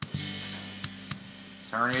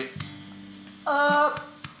Turn it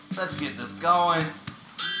up. Let's get this going.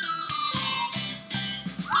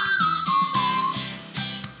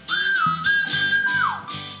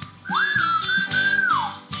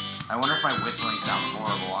 I wonder if my whistling sounds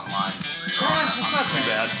horrible online. It's not too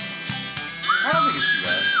bad. I don't think it's too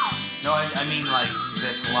bad. No, I mean like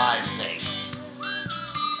this live take.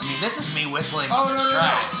 I mean, this is me whistling Oh, on this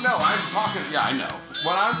track. no, I'm talking, yeah, I know.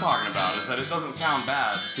 What I'm talking about is that it doesn't sound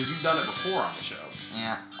bad because you've done it before on the show.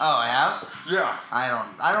 Yeah. Oh, I have? Yeah.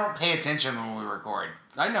 I don't pay attention when we record.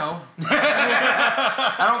 I know.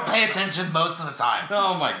 I don't pay attention most of the time.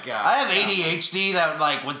 Oh my god. I have ADHD that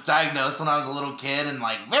like was diagnosed when I was a little kid, and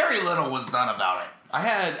like very little was done about it.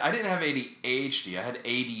 I didn't have ADHD, I had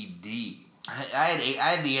ADD. I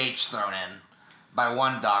had the H thrown in by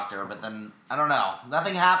one doctor, but then I don't know.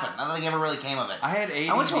 Nothing happened. Nothing ever really came of it. I had ADD.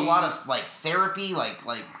 I went to a lot of like therapy, like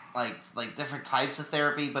different types of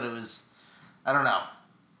therapy, but it was I don't know.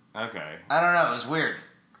 Okay. I don't know. It was weird.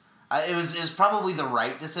 It was probably the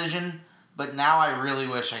right decision, but now I really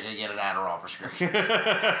wish I could get an Adderall prescription.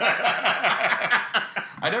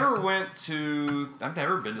 I've never been to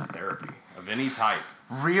therapy of any type.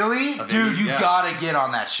 Really? Dude, you gotta get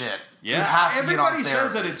on that shit. Yeah. You have to Everybody get on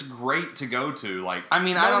says that it's great to go to. Like, I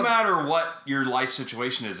mean, no matter what your life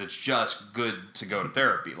situation is, it's just good to go to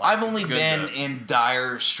therapy. Like, I've only been in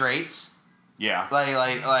dire straits. Yeah.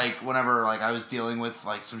 Like whenever like I was dealing with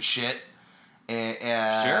like some shit.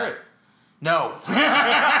 Share it. No.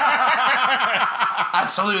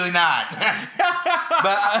 Absolutely not.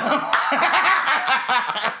 But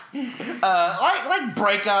like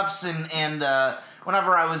breakups and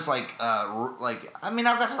whenever I was like I mean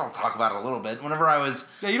I guess I'll talk about it a little bit. Whenever I was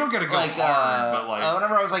you don't gotta go hard, but like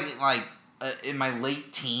whenever I was like in my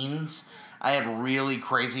late teens, I had really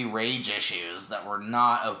crazy rage issues that were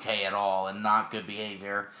not okay at all and not good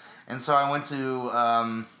behavior, and so I went to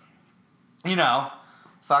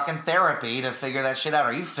fucking therapy to figure that shit out.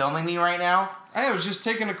 Are you filming me right now? Hey, I was just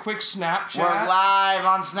taking a quick Snapchat. We're live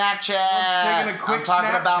on Snapchat. I'm taking a quick I'm talking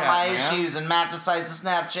Snapchat, about my man. issues, and Matt decides to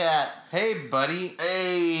Snapchat. Hey, buddy.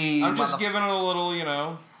 Hey. I'm just giving it a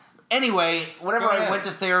little, Anyway, whenever Go I ahead. went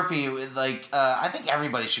to therapy, I think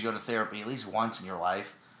everybody should go to therapy at least once in your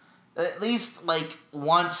life. At least,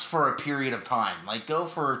 once for a period of time. Like, go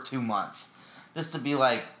for 2 months. Just to be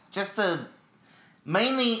the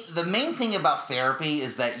main thing about therapy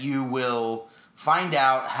is that you will find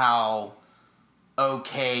out how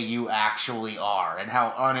okay you actually are and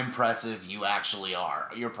how unimpressive you actually are.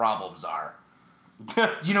 Your problems are.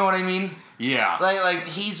 You know what I mean? Yeah. Like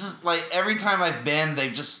he's just every time I've been,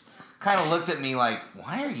 they've just kind of looked at me like,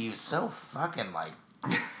 why are you so fucking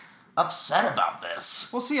upset about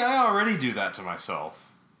this? Well, see, I already do that to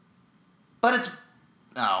myself. But it's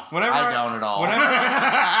no, Whenever I don't at all.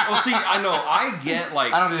 Well, see, I know I get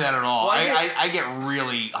I don't do that at all. Well, I get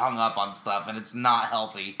really hung up on stuff, and it's not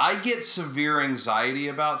healthy. I get severe anxiety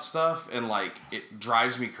about stuff, and it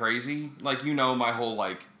drives me crazy. My whole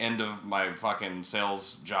end of my fucking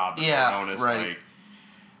sales job bonus. Right.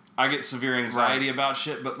 I get severe anxiety about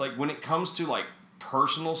shit, but when it comes to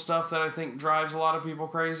personal stuff that I think drives a lot of people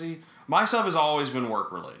crazy, my stuff has always been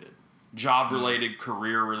work related, job related,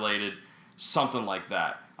 career related, something like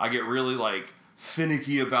that. I get really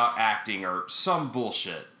finicky about acting or some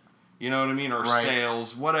bullshit. You know what I mean? Or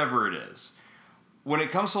sales, whatever it is. When it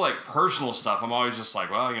comes to personal stuff, I'm always just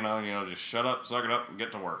just shut up, suck it up, and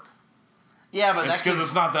get to work. Yeah, but it's because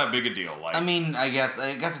it's not that big a deal. I mean, I guess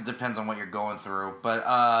it depends on what you're going through, but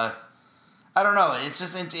I don't know. It's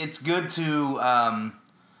just it's good to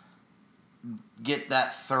get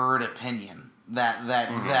that third opinion,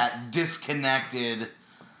 that disconnected,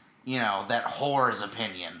 that whore's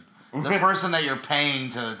opinion, the person that you're paying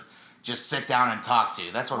to just sit down and talk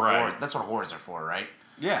to. That's what whores are for, right?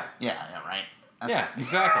 Yeah. Yeah, right. Yeah,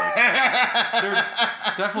 exactly. They're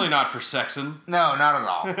definitely not for sexing. No, not at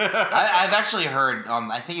all. I've actually heard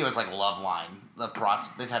I think it was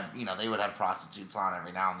Loveline. They've had they would have prostitutes on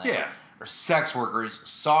every now and then. Yeah. Or sex workers.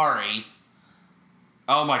 Sorry.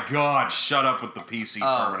 Oh my God! Shut up with the PC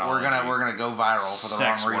terminology. We're gonna go viral for the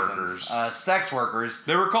Sex wrong workers. reasons. Sex workers.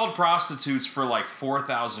 They were called prostitutes for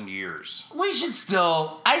 4,000 years.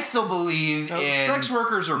 I still believe in sex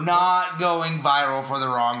workers are not going viral for the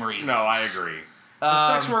wrong reasons. No, I agree.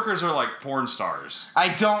 Sex workers are like porn stars. I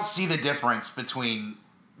don't see the difference between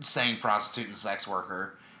saying prostitute and sex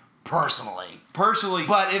worker, personally.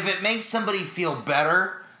 But if it makes somebody feel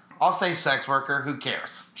better, I'll say sex worker. Who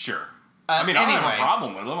cares? Sure. I don't have a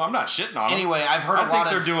problem with them. I'm not shitting on them. Anyway, I've heard I think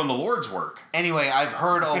they're doing the Lord's work. Anyway, I've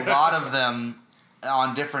heard a lot of them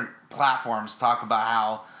on different platforms talk about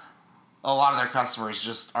how a lot of their customers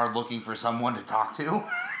just are looking for someone to talk to.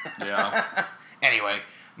 Yeah. Anyway,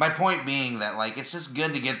 my point being that, like, it's just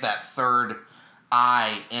good to get that third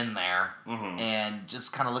eye in there and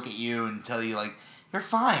just kind of look at you and tell you, like, you're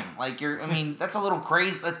fine. Like, that's a little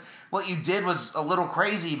crazy. That's, what you did was a little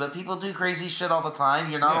crazy, but people do crazy shit all the time.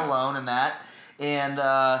 You're not alone in that. And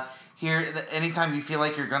anytime you feel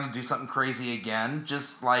like you're going to do something crazy again,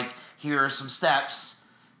 just, like, here are some steps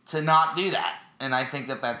to not do that. And I think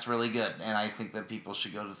that that's really good. And I think that people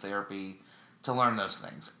should go to therapy to learn those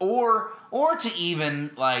things. Or to even,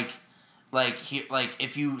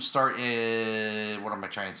 if you start, what am I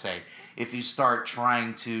trying to say? If you start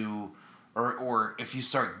trying to, or if you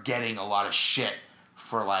start getting a lot of shit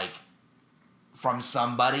for, like, from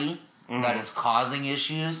somebody that is causing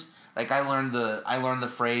issues. Like, I learned the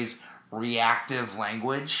phrase reactive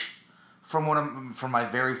language from my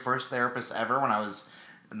very first therapist ever when I was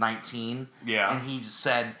 19. Yeah. And he just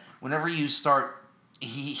said, whenever you start,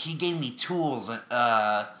 he gave me tools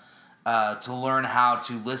to learn how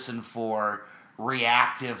to listen for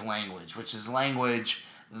reactive language, which is language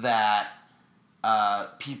that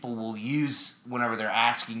people will use whenever they're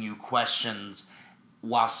asking you questions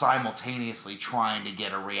while simultaneously trying to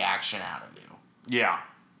get a reaction out of you. Yeah.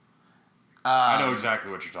 I know exactly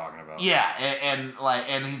what you're talking about. Yeah,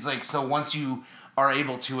 and he's like, so once you are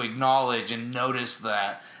able to acknowledge and notice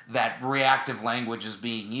that reactive language is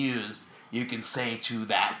being used, you can say to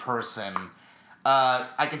that person,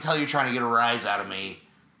 I can tell you're trying to get a rise out of me.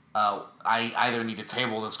 I either need to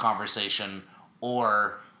table this conversation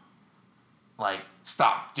or, like,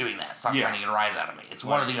 stop doing that. Stop trying to get a rise out of me. It's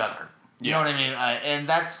one or the other. You know what I mean? And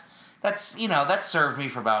that's that served me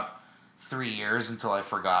for about 3 years until I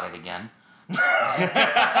forgot it again. I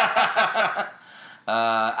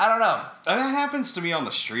don't know. That happens to me on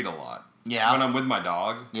the street a lot. Yeah. When I'm with my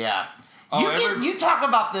dog. Yeah. Oh, you talk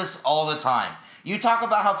about this all the time. You talk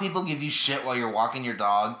about how people give you shit while you're walking your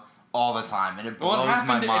dog all the time, and it blows my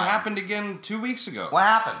mind. It happened again 2 weeks ago. What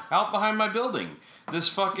happened? Out behind my building. This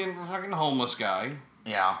fucking homeless guy.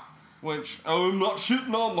 Yeah. Which, I'm not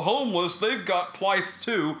shitting on the homeless. They've got plights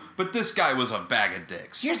too. But this guy was a bag of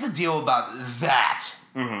dicks. Here's the deal about that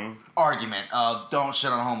argument of don't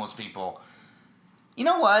shit on homeless people. You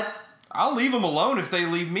know what? I'll leave them alone if they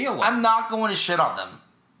leave me alone. I'm not going to shit on them.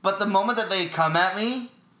 But the moment that they come at me,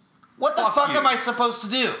 what the fuck am I supposed to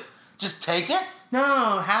do? Just take it?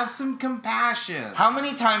 No, have some compassion. How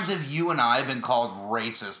many times have you and I been called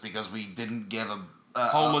racist because we didn't give a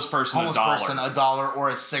homeless person a dollar or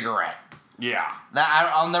a cigarette? Yeah.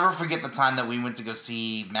 I'll never forget the time that we went to go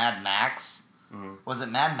see Mad Max. Was it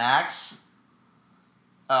Mad Max?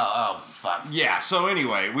 Oh, fuck. Yeah, so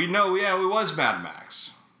anyway, we know, it was Mad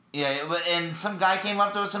Max. Yeah, and some guy came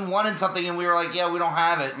up to us and wanted something, and we were like, yeah, we don't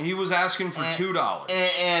have it. He was asking for $2.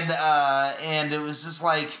 And it was just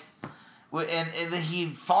like, and he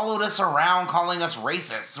followed us around calling us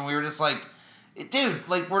racists, and we were just like, dude,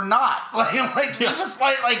 like, we're not. He was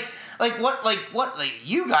like,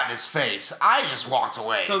 you got in his face. I just walked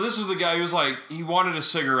away. No, this was the guy who was like, he wanted a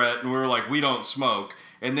cigarette, and we were like, we don't smoke.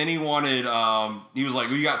 And then he wanted, he was like,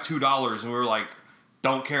 well, you got $2, and we were like,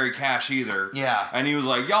 don't carry cash either. Yeah. And he was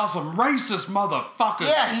like, y'all some racist motherfuckers.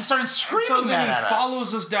 Yeah, he started screaming that at us. So then he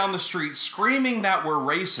follows us down the street screaming that we're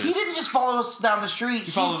racist. He didn't just follow us down the street.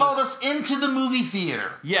 He followed us into the movie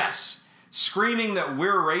theater. Yes. Screaming that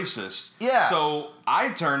we're racist. Yeah. So I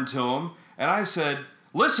turned to him and I said,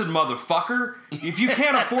 listen, motherfucker, if you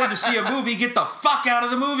can't afford to see a movie, get the fuck out of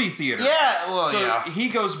the movie theater. Yeah, well, so he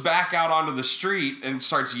goes back out onto the street and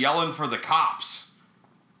starts yelling for the cops.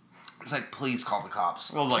 It's like, please call the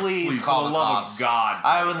cops. I was like, please call the cops. For the love of God.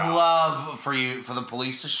 I would love for the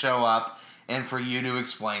police to show up and for you to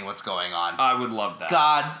explain what's going on. I would love that.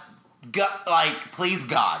 God, please,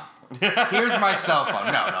 God. Here's my cell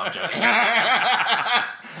phone. No, I'm joking.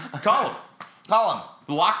 Call him. Call him.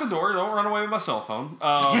 Lock the door. Don't run away with my cell phone.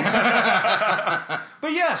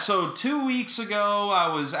 But yeah, so 2 weeks ago,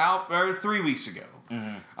 I was out, or 3 weeks ago.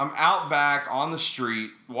 I'm out back on the street,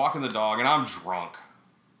 walking the dog, and I'm drunk.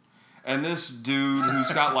 And this dude who's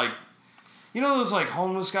got like, you know those like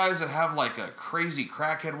homeless guys that have like a crazy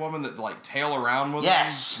crackhead woman that like tail around with them?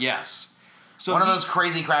 Yes. So one of those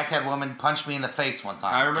crazy crackhead women punched me in the face one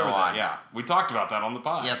time. I remember that, yeah. We talked about that on the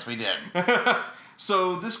pod. Yes, we did.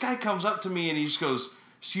 So this guy comes up to me and he just goes,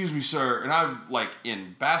 excuse me, sir. And I'm like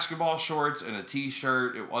in basketball shorts and a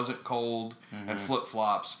t-shirt. It wasn't cold and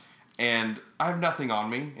flip-flops. And I have nothing on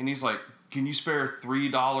me. And he's like, can you spare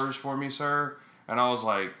 $3 for me, sir? And I was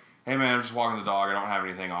like, hey man, I'm just walking the dog. I don't have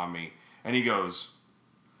anything on me. And he goes,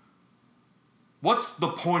 what's the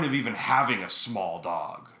point of even having a small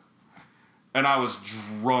dog? And I was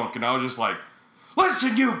drunk, and I was just like,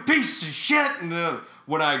 listen, you piece of shit! And then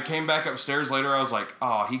when I came back upstairs later, I was like,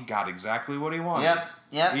 oh, he got exactly what he wanted.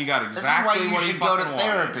 Yep. He got exactly what he fucking wanted. This is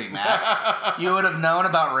why you should go to therapy, Matt. You would have known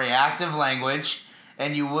about reactive language,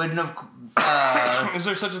 and you wouldn't have... Is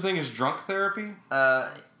there such a thing as drunk therapy?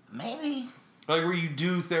 Maybe. Like where you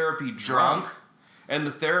do therapy drunk? And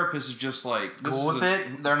the therapist is just like... Cool with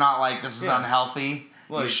it? They're not like, this is unhealthy.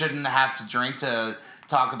 Like, you shouldn't have to drink to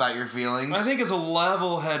talk about your feelings. I think as a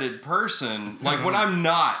level-headed person, like when I'm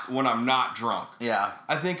not drunk,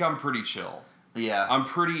 I think I'm pretty chill. Yeah. I'm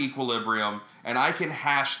pretty equilibrium, and I can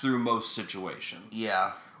hash through most situations.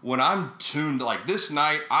 Yeah. When I'm tuned, like this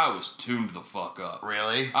night, I was tuned the fuck up.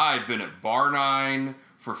 Really? I had been at Bar 9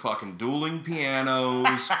 for fucking dueling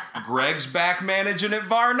pianos. Greg's back managing at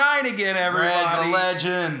Bar 9 again, everybody. Greg, the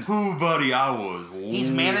legend. Who, buddy, I was.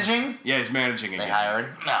 He's managing? Yeah, he's managing again. They hired?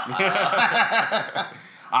 No.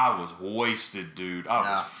 I was wasted, dude. I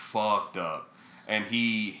was fucked up. And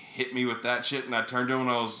he hit me with that shit, and I turned to him,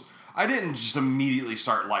 and I didn't just immediately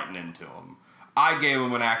start lighting into him. I gave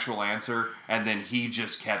him an actual answer, and then he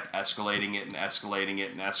just kept escalating it and escalating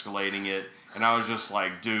it and escalating it. And I was just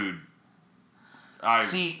like, dude... My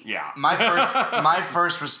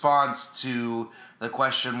first response to the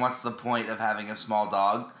question, what's the point of having a small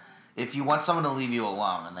dog? If you want someone to leave you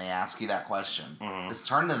alone and they ask you that question, is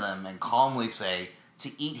turn to them and calmly say,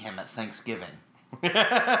 to eat him at Thanksgiving.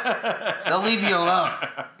 They'll leave you alone.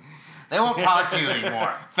 They won't talk to you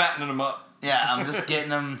anymore. Fattening them up. Yeah, I'm just getting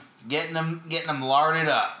them larded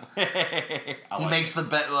up. He makes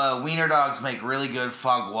the wiener dogs make really good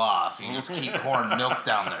foie gras if you just keep pouring milk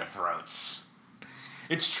down their throats.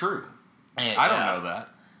 It's true. And, I don't know that.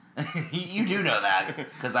 You do know that,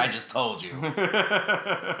 because I just told you. We're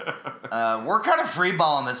kind of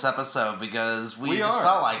freeballing this episode because we just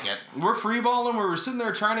felt like it. We're freeballing. We were sitting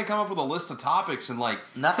there trying to come up with a list of topics, and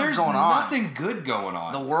nothing's going on. Nothing good going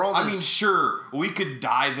on. The world I mean, sure, we could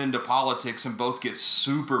dive into politics and both get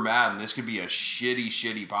super mad, and this could be a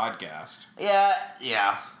shitty podcast.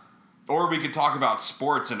 Yeah. Or we could talk about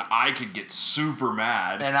sports, and I could get super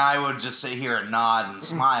mad. And I would just sit here and nod and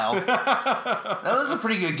smile. That was a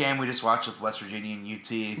pretty good game we just watched with West Virginia and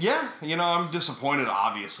UT. Yeah, I'm disappointed,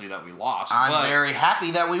 obviously, that we lost. I'm very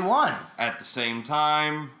happy that we won. At the same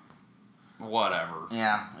time, whatever.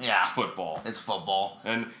 Yeah. It's football.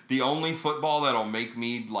 And the only football that'll make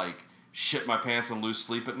me, shit my pants and lose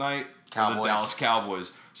sleep at night are the Dallas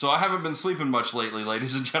Cowboys. So I haven't been sleeping much lately,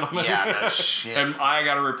 ladies and gentlemen. Yeah, no shit. And I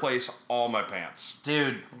gotta replace all my pants.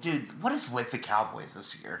 Dude, what is with the Cowboys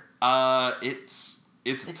this year? It's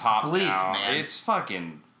top bleak, now. man. It's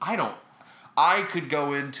fucking... I could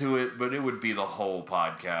go into it, but it would be the whole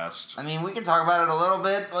podcast. I mean, we can talk about it a little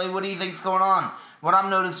bit. What do you think's going on? What I'm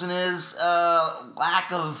noticing is lack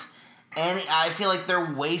of any... I feel like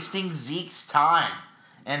they're wasting Zeke's time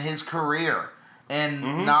and his career.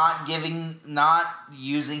 And not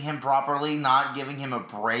using him properly, not giving him a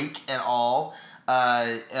break at all.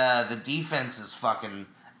 The defense is fucking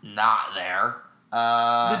not there.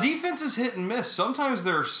 The defense is hit and miss. Sometimes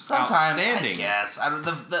they're outstanding. I guess.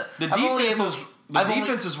 The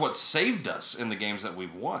defense is what saved us in the games that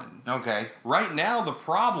we've won. Okay. Right now, the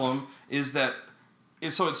problem is that...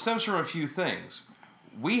 So it stems from a few things.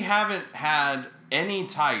 We haven't had any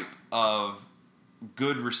type of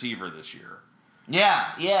good receiver this year.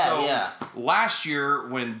 Yeah. Last year,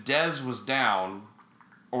 when Dez was down,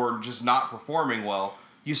 or just not performing well,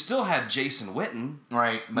 you still had Jason Witten.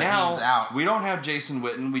 Right, but now, he's out. We don't have Jason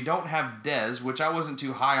Witten. We don't have Dez, which I wasn't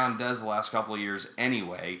too high on Dez the last couple of years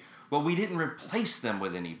anyway. But we didn't replace them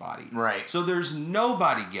with anybody. Right. So there's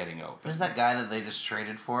nobody getting open. Who's that guy that they just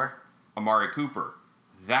traded for? Amari Cooper.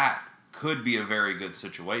 That could be a very good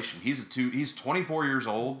situation. He's 24 years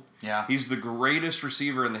old. Yeah. He's the greatest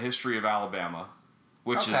receiver in the history of Alabama.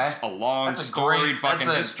 Which is a long, storied fucking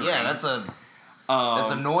history. Yeah, that's as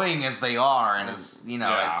annoying as they are, and as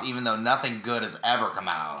even though nothing good has ever come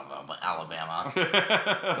out of Alabama,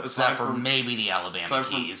 except for maybe the Alabama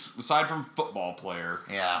Keys. Aside from football player.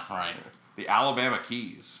 Yeah, right. The Alabama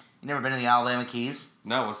Keys. You never been to the Alabama Keys?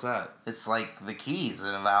 No, what's that? It's like the Keys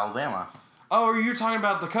of Alabama. Oh, you're talking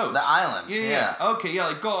about the coast. The islands, yeah. Okay, yeah,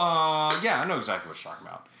 I know exactly what you're talking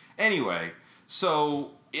about. Anyway,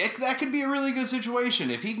 so... that could be a really good situation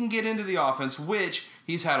if he can get into the offense, which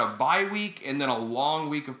he's had a bye week and then a long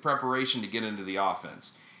week of preparation to get into the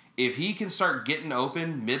offense. If he can start getting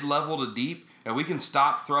open mid-level to deep and we can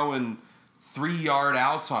stop throwing 3-yard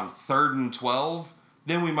outs on 3rd and 12,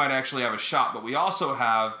 then we might actually have a shot. But we also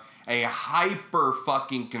have a hyper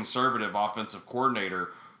fucking conservative offensive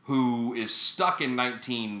coordinator who is stuck in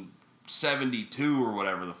 1960s 72 or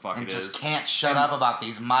whatever the fuck and it is. just can't shut up about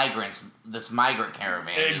these migrants, this migrant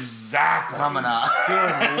caravan. Exactly. Coming up.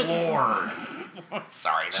 Good Lord.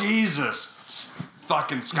 Sorry. Jesus.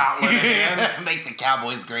 Fucking Scotland again. Make the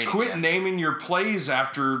Cowboys great Quit again. naming your plays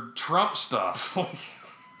after Trump stuff.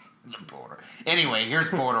 The border. Anyway, here's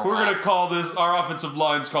border wall. We're going to call this, our offensive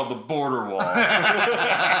line's called the border wall.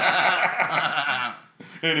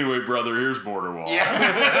 Anyway, brother, here's border wall.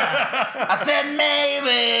 Yeah. I said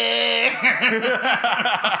maybe.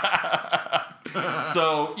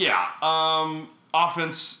 So, yeah.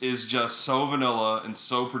 Offense is just so vanilla and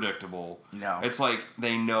so predictable. No. It's like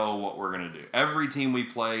they know what we're going to do. Every team we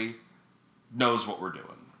play knows what we're doing.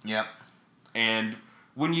 Yep. And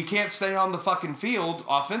when you can't stay on the fucking field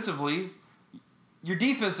offensively, your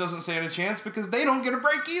defense doesn't stand a chance because they don't get a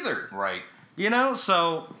break either. Right. You know?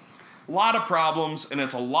 So, a lot of problems, and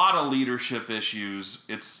it's a lot of leadership issues.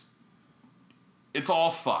 It's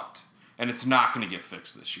all fucked. And it's not going to get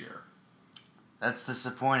fixed this year. That's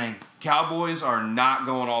disappointing. Cowboys are not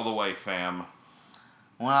going all the way, fam.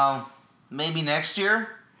 Well, maybe next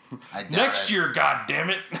year? I doubt Next it. year,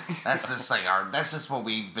 goddammit. That's just what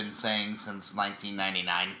we've been saying since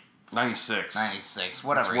 1999. 96. 96,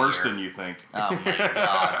 whatever. It's worse year. than you think. Oh my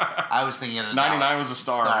god. I was thinking of the 99 Dallas was the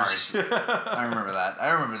Stars. I remember that. I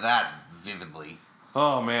remember that vividly.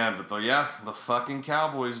 Oh man, but the fucking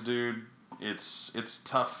Cowboys, dude. It's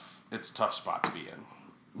tough. It's a tough spot to be in.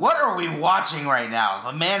 What are we watching right now? Is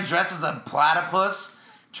a man dressed as a platypus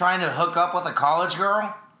trying to hook up with a college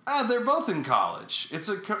girl? They're both in college. It's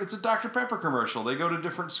a Dr. Pepper commercial. They go to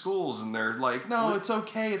different schools and they're like, no, it's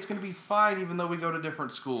okay. It's going to be fine even though we go to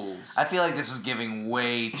different schools. I feel like this is giving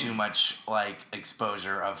way too much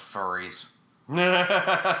exposure of furries. No,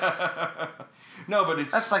 but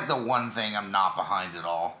it's... That's the one thing I'm not behind at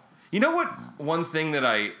all. You know what? One thing that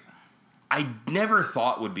I never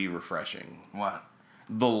thought would be refreshing. What?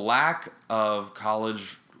 The lack of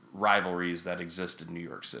college rivalries that exist in New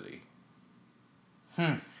York City.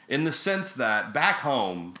 In the sense that back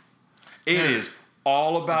home, it is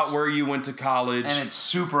all about where you went to college. And it's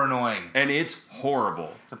super annoying. And it's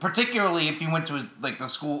horrible. Particularly if you went to a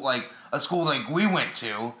school like we went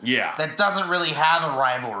to. Yeah. That doesn't really have a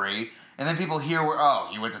rivalry. And then people hear,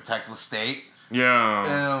 you went to Texas State? Yeah.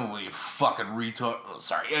 Oh, well, you fucking retard. Oh,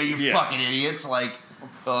 sorry. You fucking idiots. It's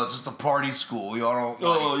just a party school. Y'all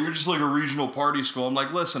don't you're just like a regional party school. I'm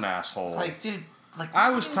like, listen, asshole. It's dude, I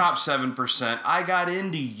was top 7%. I got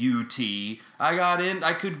into UT.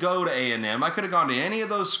 I could go to A&M. I could have gone to any of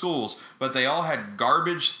those schools, but they all had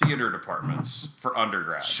garbage theater departments for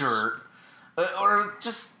undergrads. Sure. Or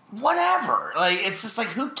just whatever. It's just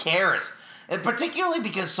who cares? And particularly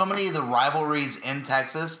because so many of the rivalries in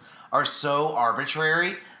Texas are so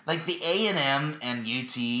arbitrary. The A&M and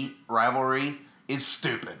UT rivalry is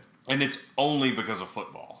stupid. And it's only because of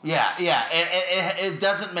football. Yeah. It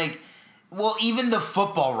doesn't make... Well, even the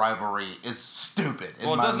football rivalry is stupid in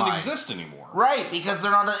my mind. Well, it doesn't exist anymore. Right, because they're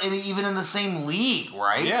not even in the same league,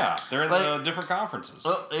 right? Yeah, they're in the different conferences.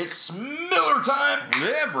 It's Miller time!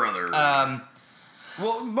 Yeah, brother.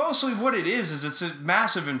 Well, mostly what it is it's a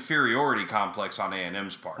massive inferiority complex on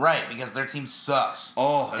A&M's part. Right, because their team sucks.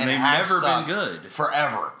 Oh, and they've never been good.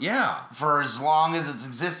 Forever. Yeah. For as long as it's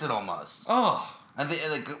existed, almost. Oh. And the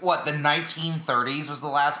 1930s was the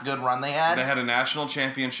last good run they had? They had a national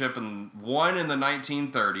championship and won in the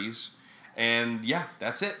 1930s. And yeah,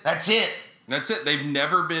 that's it. That's it. That's it. They've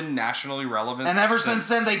never been nationally relevant. And ever since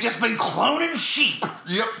then, they've just been cloning sheep.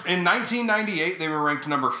 Yep. In 1998, they were ranked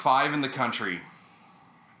number 5 in the country.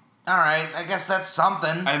 All right, I guess that's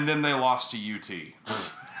something. And then they lost to UT.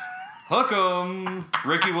 Hook 'em!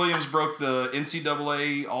 Ricky Williams broke the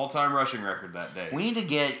NCAA all-time rushing record that day. We need to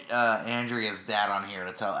get Andrea's dad on here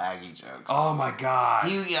to tell Aggie jokes. Oh my God!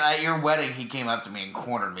 At your wedding, he came up to me and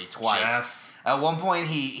cornered me twice. Jeff. At one point,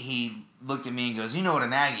 he looked at me and goes, "You know what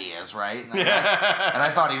an Aggie is, right?" And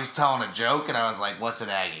I thought he was telling a joke, and I was like, "What's an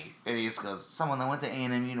Aggie?" And he just goes, "Someone that went to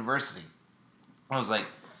A&M University." I was like,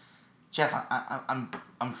 "Jeff,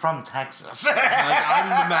 I'm from Texas." I'm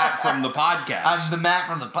the Matt from the podcast. I'm the Matt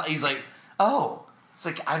from the He's like, "Oh." It's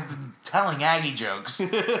like, I've been telling Aggie jokes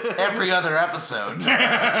every other episode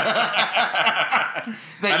that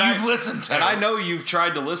you've listened to. And I know you've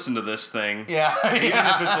tried to listen to this thing. Yeah. Even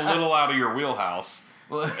if it's a little out of your wheelhouse.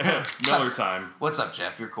 Miller time. What's up,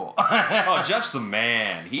 Jeff? You're cool. Oh, Jeff's the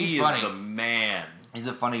man. He's funny. The man. He's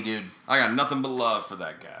a funny dude. I got nothing but love for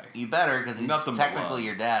that guy. You better, because he's Nothing but technically love.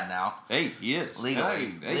 your dad now. Hey, he is.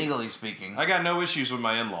 Legally. Hey. Legally speaking. I got no issues with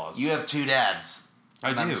my in-laws. You have 2 dads.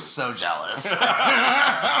 I do. I'm so jealous.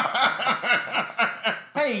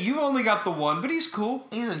 Hey, Hey, you only got the one, but he's cool.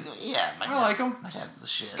 I like him. My dad's the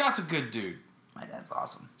shit. Scott's a good dude. My dad's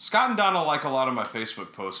awesome. Scott and Donna like a lot of my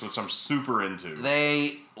Facebook posts, which I'm super into.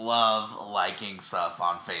 They love liking stuff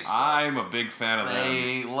on Facebook. I'm a big fan of them.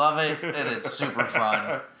 They love it, and it's super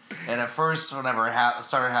fun. And at first, whenever it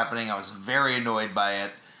started happening, I was very annoyed by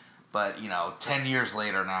it. But, 10 years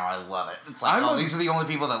later now, I love it. It's like, these are the only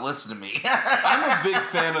people that listen to me. I'm a big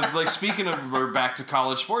fan of, speaking of, we're back to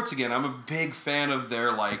college sports again, I'm a big fan of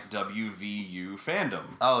their, WVU fandom.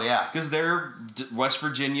 Oh, yeah. Because they're West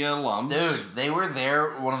Virginia alums. Dude, they were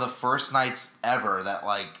there one of the first nights ever that,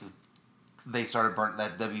 they started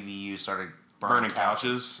that WVU started burning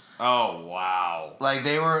couches. Oh, wow.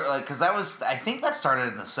 They were, because I think that started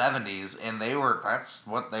in the 70s, and that's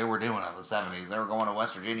what they were doing in the 70s. They were going to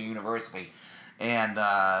West Virginia University, and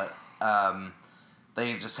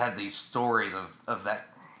they just had these stories of that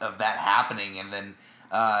happening, and then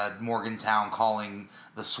Morgantown calling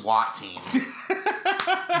the SWAT team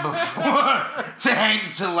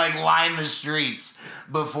to line the streets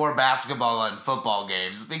before basketball and football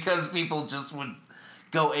games, because people just would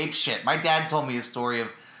go ape shit. My dad told me a story of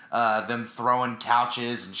them throwing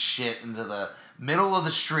couches and shit into the middle of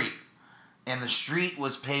the street, and the street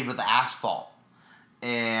was paved with asphalt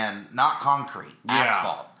and not concrete,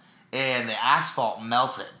 asphalt, and the asphalt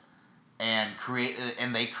melted and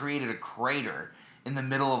they created a crater in the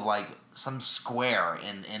middle of some square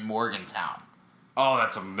in Morgantown. Oh,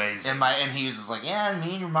 that's amazing. And he was just like, yeah,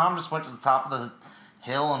 me and your mom just went to the top of the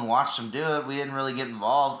hill and watched them do it. We didn't really get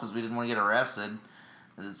involved because we didn't want to get arrested.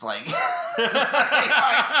 It's like, what?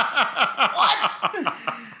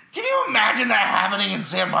 Can you imagine that happening in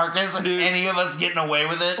San Marcos and any of us getting away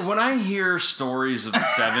with it? When I hear stories of the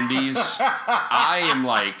 70s, I am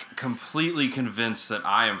completely convinced that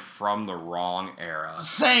I am from the wrong era.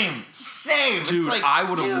 Same. Dude, I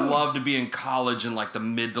would have loved to be in college in the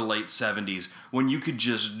mid to late 70s when you could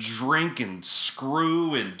just drink and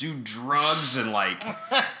screw and do drugs and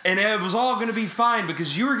and it was all going to be fine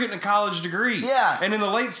because you were getting a college degree. Yeah. And in the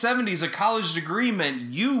late 70s, a college degree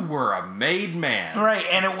meant you were a made man. Right,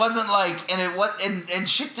 and it wasn't and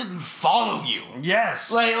shit didn't follow you.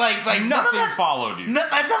 Yes. Nothing followed you.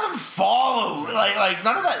 That doesn't follow.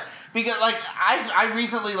 None of that. Because I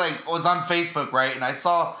recently was on Facebook, right, and I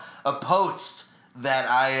saw a post that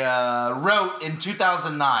I wrote in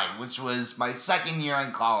 2009, which was my second year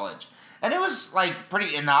in college, and it was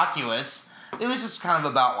pretty innocuous. It was just kind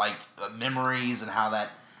of about memories and how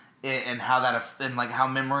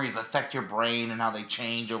memories affect your brain and how they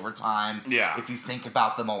change over time. Yeah. If you think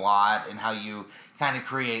about them a lot, and how you kind of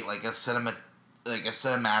create a cinematic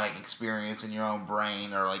experience in your own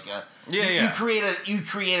brain, or you create a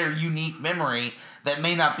unique memory that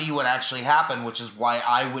may not be what actually happened, which is why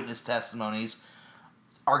eyewitness testimonies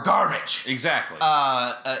are garbage. Exactly.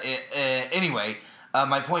 Anyway,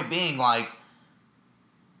 my point being, my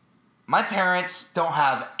parents don't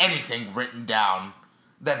have anything written down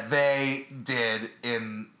that they did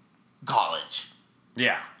in college.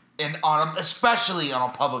 Yeah. Especially on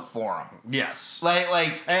a public forum. Yes.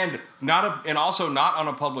 And also not on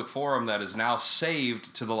a public forum that is now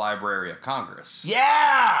saved to the Library of Congress.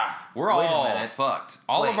 Yeah! We're all fucked.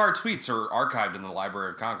 All of our tweets are archived in the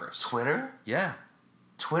Library of Congress. Twitter? Yeah.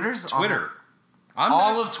 Twitter's Twitter.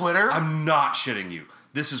 of Twitter? I'm not shitting you.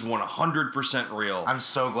 This is 100% real. I'm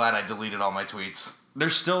so glad I deleted all my tweets.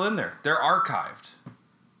 They're still in there. They're archived.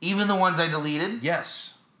 Even the ones I deleted?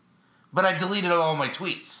 Yes. But I deleted all my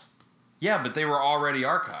tweets. Yeah, but they were already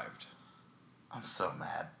archived. I'm so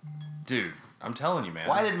mad. Dude, I'm telling you, man.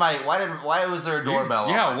 Why was there a doorbell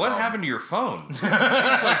on my what phone? happened to your phone? It's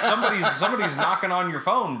somebody's knocking on your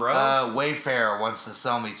phone, bro. Wayfair wants to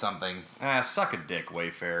sell me something. Suck a dick,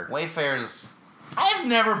 Wayfair. Wayfair's... I've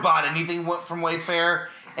never bought anything from Wayfair,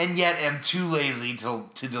 and yet am too lazy to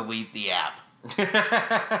delete the app.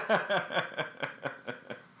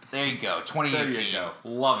 There you go, 2018. There you go.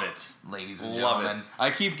 Love it. Ladies and gentlemen. It.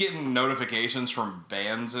 I keep getting notifications from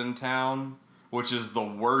Bands in Town, which is the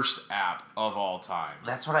worst app of all time.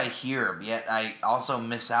 That's what I hear, yet I also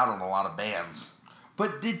miss out on a lot of bands.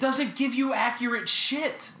 But it doesn't give you accurate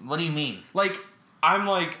shit. What do you mean? I'm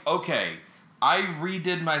okay, I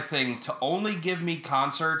redid my thing to only give me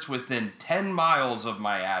concerts within 10 miles of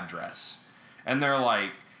my address. And they're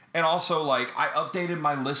and also, I updated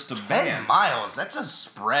my list of 10 bands. miles? That's a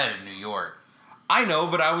spread in New York. I know,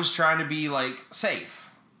 but I was trying to be,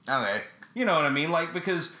 safe. Okay. You know what I mean?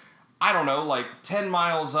 Because, I don't know, 10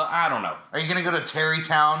 miles, I don't know. Are you going to go to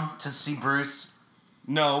Terrytown to see Bruce?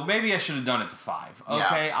 No, maybe I should have done it to 5.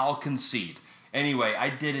 Okay, Yeah. I'll concede. Anyway, I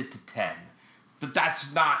did it to 10. But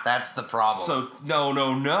that's not... That's the problem. So,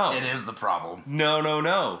 no. It is the problem.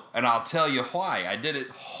 No. And I'll tell you why. I did it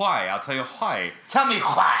why. I'll tell you why. Tell me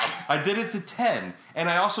why. I did it to 10. And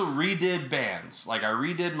I also redid bands. Like, I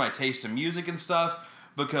redid my taste in music and stuff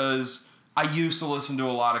because I used to listen to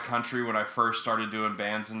a lot of country when I first started doing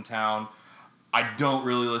bands in town. I don't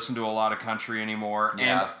really listen to a lot of country anymore.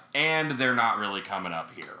 Yeah. And they're not really coming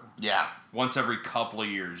up here. Yeah. Once every couple of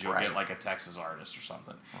years, you'll get like a Texas artist or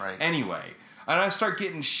something. Right. Anyway, and I start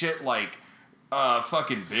getting shit like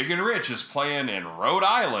fucking Big and Rich is playing in Rhode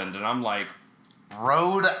Island, and I'm like,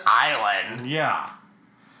 Rhode Island? Yeah.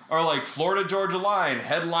 Or like Florida Georgia Line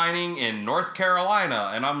headlining in North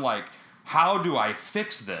Carolina, and I'm like, how do I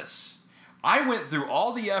fix this? I went through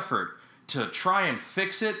all the effort to try and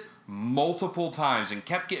fix it multiple times and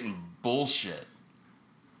kept getting bullshit.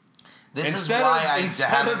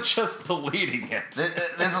 Instead of just deleting it.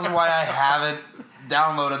 This is why I haven't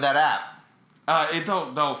downloaded that app.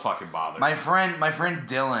 Don't fucking bother. My friend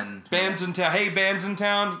Dylan. Bands in town. Hey, bands in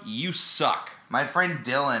town, you suck. My friend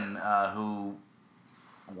Dylan, who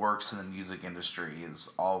works in the music industry,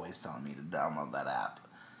 is always telling me to download that app.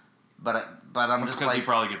 But I'm just like, he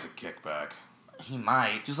probably gets a kickback. He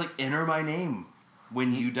might. Just like enter my name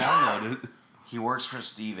when you download it. He works for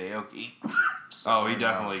Steve Aoki. So he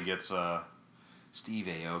definitely gets Steve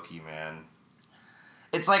Aoki, man.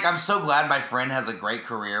 It's like, I'm so glad my friend has a great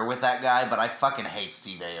career with that guy, but I fucking hate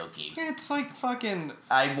Steve Aoki. It's like fucking...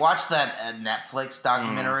 I watched that Netflix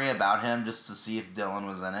documentary about him just to see if Dylan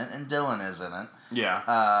was in it, and Dylan is in it.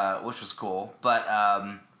 Yeah. Which was cool. But,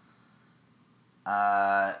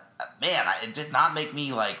 it did not make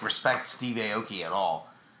me, like, respect Steve Aoki at all.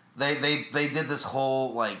 They did this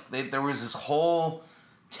whole, like, there was this whole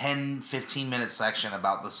 10, 15-minute section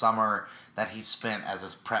about the summer that he spent as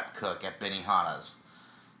his prep cook at Benihana's.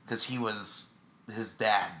 Because he was his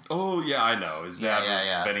dad. Oh, yeah, I know. His dad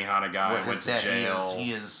was Benihana guy, went to jail.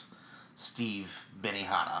 He is Steve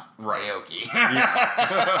Benihana right. Aoki.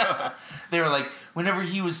 Yeah. They were like, whenever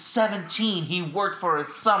he was 17, he worked for a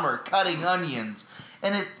summer cutting onions.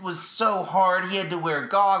 And it was so hard, he had to wear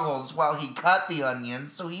goggles while he cut the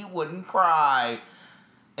onions so he wouldn't cry.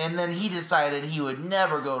 And then he decided he would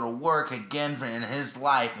never go to work again in his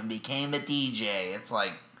life and became a DJ. It's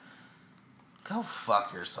like, go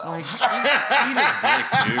fuck yourself. Like, eat a dick,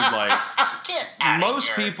 dude. Like, get out most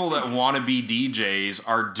of here. people that want to be DJs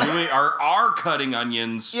are cutting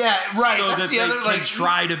onions. Yeah, right. So That's that the they other, can like,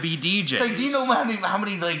 try to be DJs. It's like, do you know how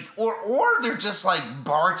many like, or they're just like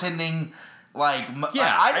bartending, like,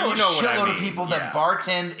 yeah, I know a what I shitload mean. of people that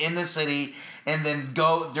bartend in the city and then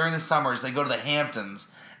go during the summers. They go to the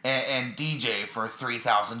Hamptons and DJ for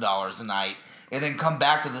 $3,000 a night, and then come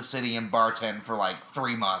back to the city and bartend for like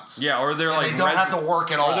 3 months. Yeah, or they're like they don't have to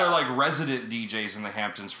work at all. Or they're like resident DJs in the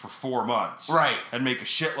Hamptons for 4 months, right? And make a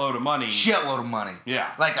shitload of money.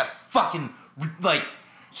 Yeah, like a fucking like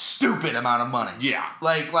stupid amount of money. Yeah,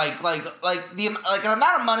 like an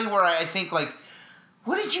amount of money where I think like,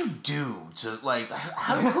 what did you do to like?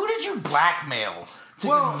 Who did you blackmail to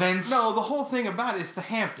convince? No, the whole thing about it is the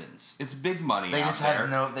Hamptons. It's big money. They just out have there.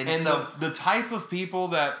 no. They just and don't. the type of people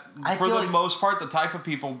that, for the most part, the type of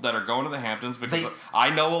people that are going to the Hamptons, because I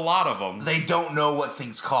know a lot of them. They don't know what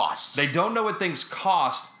things cost. They don't know what things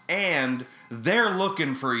cost, and they're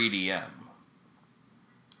looking for EDM.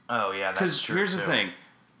 Oh yeah, that's true. Because here's the thing.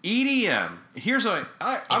 EDM.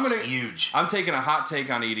 I'm huge. I'm taking a hot take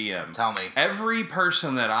on EDM. Tell me. Every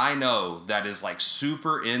person that I know that is like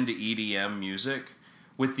super into EDM music,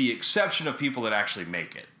 with the exception of people that actually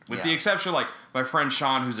make it, with the exception of like my friend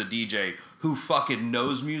Sean, who's a DJ, who fucking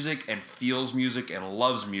knows music and feels music and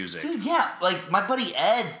loves music. Dude, yeah, like my buddy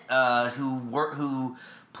Ed, who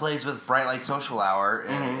plays with Bright Light Social Hour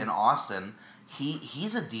in Austin.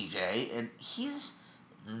 He's a DJ and he's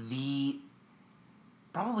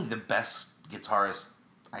probably the best guitarist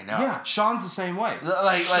I know. Yeah, Sean's the same way.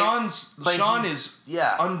 Sean is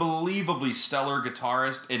unbelievably stellar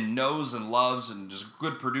guitarist and knows and loves and just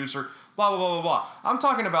good producer. Blah blah blah blah blah. I'm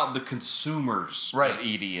talking about the consumers of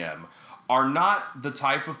EDM are not the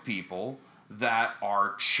type of people that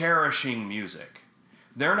are cherishing music.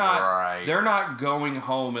 They're not. Right. They're not going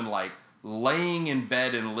home and like laying in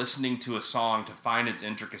bed and listening to a song to find its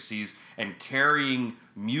intricacies and carrying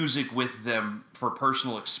music with them for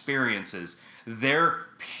personal experiences. They're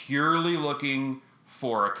purely looking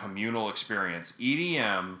for a communal experience.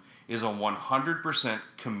 EDM is a 100%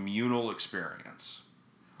 communal experience.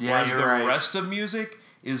 Yeah, Whereas the rest of music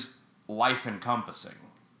is life encompassing.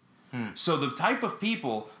 So the type of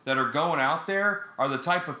people that are going out there are the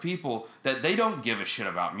type of people that they don't give a shit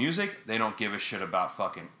about music. They don't give a shit about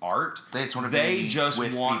fucking art. They just want to They be just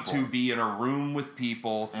with want people. to be in a room with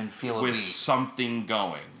people and feel a with beat. something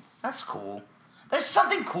going. That's cool. There's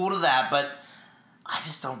something cool to that, but I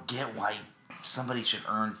just don't get why somebody should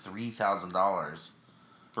earn $3,000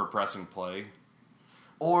 For pressing play.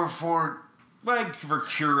 or for Like for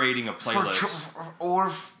curating a playlist.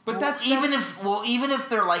 But even if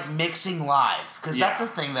they're like mixing live, because that's a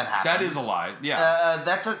thing that happens. That is a lie. Yeah.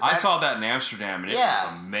 I saw that in Amsterdam and it was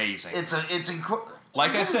amazing. It's incredible.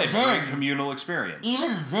 Like I said, great communal experience.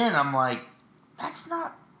 Even then, I'm like, that's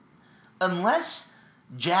not unless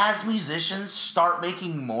jazz musicians start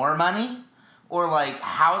making more money, or like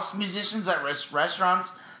house musicians at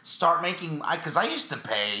restaurants start making. Because I used to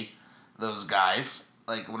pay those guys.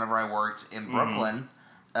 Like, whenever I worked in Brooklyn,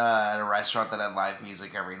 at a restaurant that had live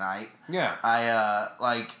music every night. Yeah.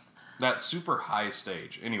 I, that super high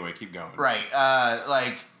stage. Anyway, keep going. Right.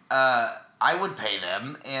 I would pay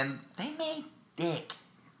them, and they made dick.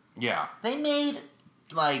 Yeah. They made,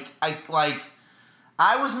 I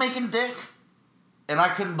was making dick, and I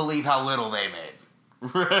couldn't believe how little they made. You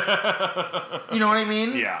know what I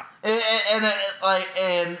mean? Yeah.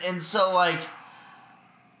 And so,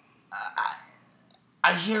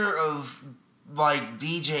 I hear of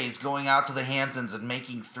DJs going out to the Hamptons and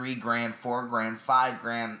making $3,000, $4,000,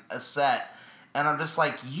 $5,000 a set, and I'm just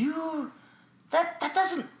like, that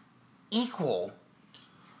doesn't equal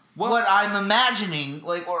what I'm imagining,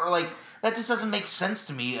 that just doesn't make sense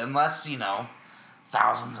to me unless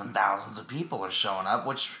thousands and thousands of people are showing up,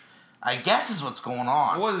 which I guess is what's going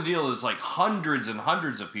on. Well, the deal is hundreds and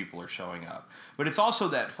hundreds of people are showing up, but it's also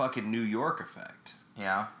that fucking New York effect.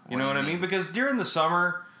 Yeah. You know what I mean? Because during the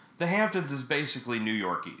summer, the Hamptons is basically New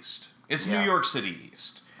York East. It's New York City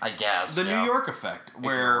East. I guess. The New York effect,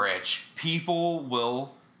 where rich. People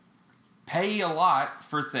will pay a lot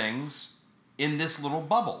for things in this little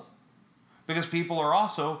bubble. Because people are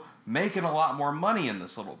also making a lot more money in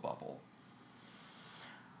this little bubble.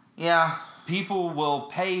 Yeah. People will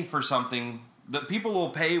pay for something, that people will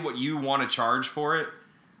pay what you want to charge for it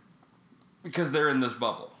because they're in this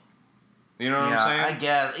bubble. You know what I'm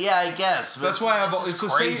saying? I guess. So that's why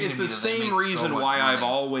it's the same reason why I've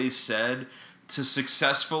always said to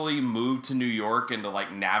successfully move to New York and to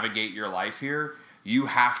navigate your life here, you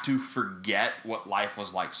have to forget what life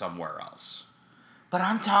was like somewhere else. But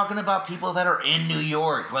I'm talking about people that are in New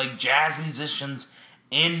York, like jazz musicians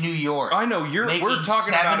in New York. I know we're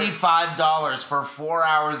talking about $75 for 4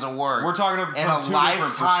 hours of work. We're talking about and two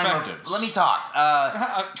different perspectives. Let me talk.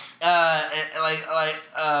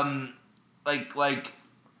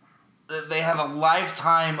 They have a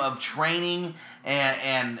lifetime of training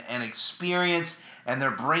and experience, and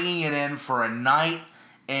they're bringing it in for a night,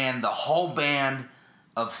 and the whole band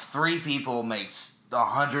of 3 people makes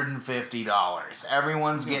 $150.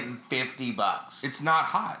 Everyone's getting $50. It's not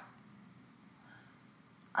hot.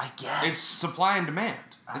 I guess it's supply and demand.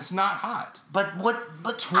 It's not hot. But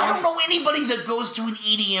I don't know anybody that goes to an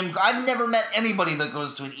EDM. I've never met anybody that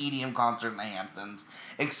goes to an EDM concert in the Hamptons,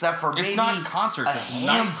 except for maybe not concerts. It's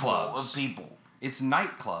handful nightclubs of people. It's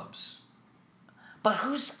nightclubs. But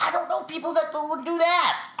I don't know people that would do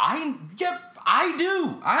that. I do.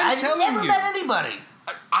 I've never met anybody.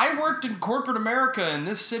 I worked in corporate America in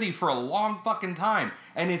this city for a long fucking time,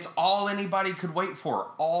 and it's all anybody could wait for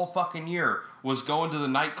all fucking year was going to the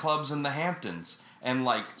nightclubs in the Hamptons and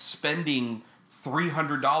spending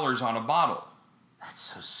 $300 on a bottle. That's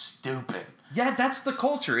so stupid. Yeah, that's the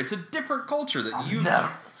culture. It's a different culture that you've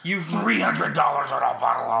 $300 on a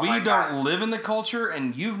bottle. Oh we don't live in the culture,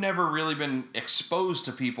 and you've never really been exposed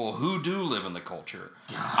to people who do live in the culture.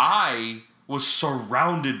 God. I was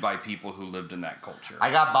surrounded by people who lived in that culture.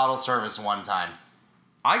 I got bottle service one time.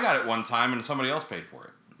 I got it one time, and somebody else paid for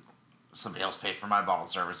it. Somebody else paid for my bottle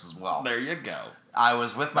service as well. There you go. I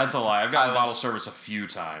was with my... That's a lie. I've gotten bottle service a few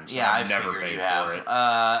times. Yeah, I've never paid for it.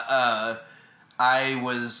 I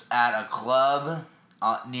was at a club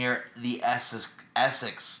near the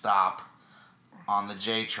Essex stop on the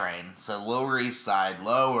J train. So Lower East Side.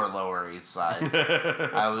 I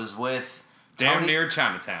was with... Damn near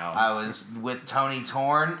Chinatown. I was with Tony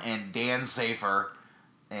Torn and Dan Safer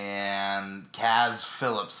and Kaz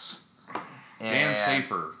Phillips. Dan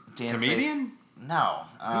Safer. Comedian? No.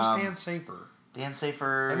 Who's Dan Safer? Dan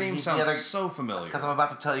Safer. That name sounds so familiar. Because I'm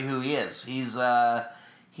about to tell you who he is. He's the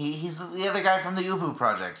other guy from the Ubu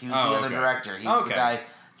Project. He was the other director. He was the guy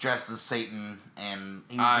dressed as Satan, and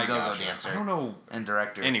he was the go-go dancer. I don't know. And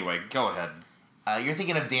director. Anyway, go ahead. You're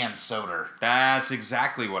thinking of Dan Soder. That's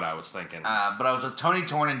exactly what I was thinking. But I was with Tony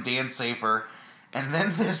Torn and Dan Safer, And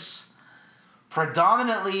then this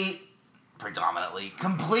completely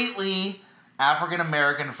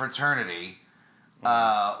African-American fraternity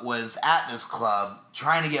was at this club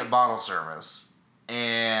trying to get bottle service.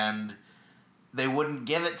 And they wouldn't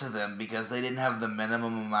give it to them because they didn't have the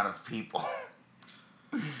minimum amount of people.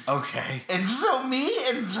 Okay. And so me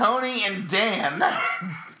and Tony and Dan,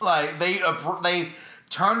 like, they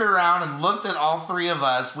turned around and looked at all three of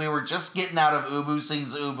us. We were just getting out of Ubu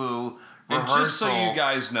Sings Ubu rehearsal. And just so you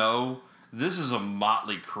guys know, this is a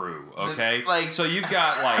motley crew, okay? Like, so you've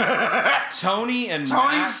got, like, Tony and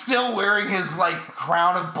Tony's Matt. still wearing his, like,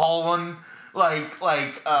 Crown of Poland,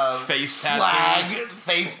 face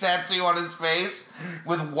tattoo on his face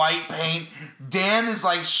with white paint. Dan is,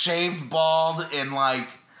 like, shaved bald and, like,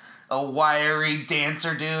 a wiry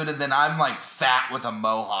dancer dude, and then I'm, like, fat with a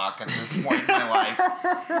mohawk at this point in my life.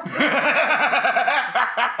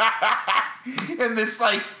 And this,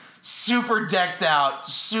 like, super decked out,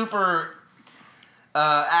 super...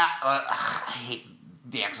 I hate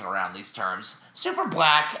dancing around these terms. Super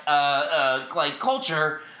black, like,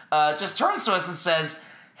 culture... just turns to us and says,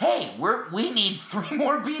 "Hey, we need 3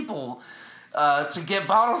 more people to get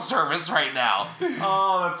bottle service right now.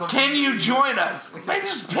 Oh, that's amazing. Can you join us?" They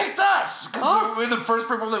just picked us because we were the first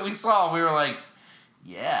people that we saw. We were like,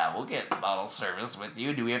 "Yeah, we'll get bottle service with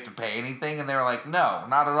you. Do we have to pay anything?" And they were like, "No,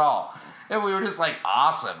 not at all." And we were just like,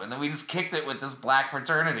 awesome. And then we just kicked it with this black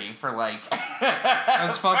fraternity for like...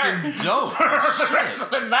 That's fucking dope. For the rest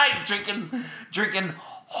of the night, drinking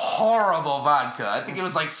horrible vodka. I think it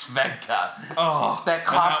was like Svedka. Oh, that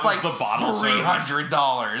cost like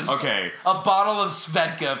 $300. Okay, a bottle of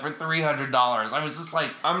Svedka for $300. I was just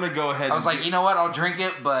like, I'm gonna go ahead. I was like, you know what? I'll drink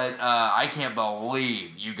it, but I can't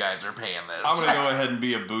believe you guys are paying this. I'm gonna go ahead and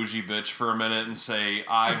be a bougie bitch for a minute and say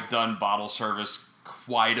I've done bottle service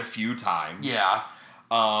quite a few times. Yeah.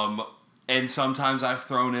 And sometimes I've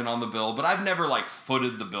thrown in on the bill, but I've never like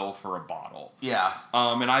footed the bill for a bottle. Yeah.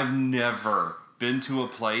 And I've never been to a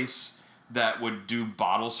place that would do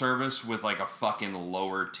bottle service with like a fucking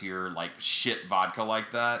lower tier like shit vodka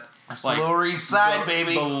like that. That's like, Lower East Side,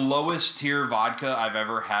 baby. The lowest tier vodka I've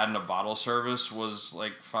ever had in a bottle service was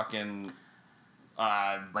like fucking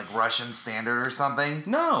like Russian Standard or something.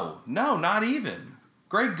 No, not even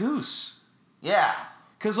Grey Goose. Yeah.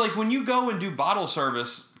 Because like when you go and do bottle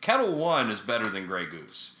service, Kettle One is better than Grey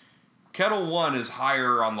Goose. Kettle One is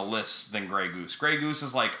higher on the list than Grey Goose. Grey Goose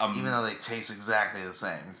is like even though they taste exactly the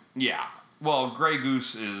same. Yeah. Well, Grey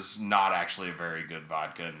Goose is not actually a very good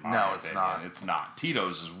vodka in my opinion. It's not. It's not.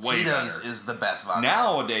 Tito's is way better. Tito's is the best vodka.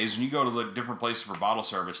 Nowadays, when you go to like different places for bottle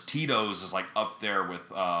service, Tito's is like up there with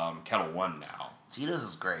Kettle One now. Tito's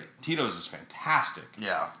is great. Tito's is fantastic.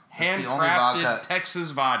 Yeah. Handcrafted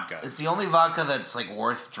Texas vodka. It's the only vodka that's like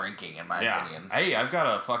worth drinking, in my opinion. Hey, I've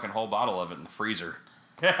got a fucking whole bottle of it in the freezer.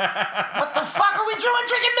 What the fuck are we doing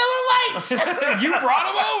drinking Miller Lights? You brought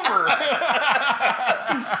them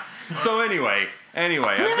over. So anyway. Do you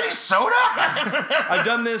have any soda? I've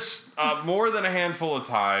done this more than a handful of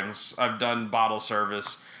times. I've done bottle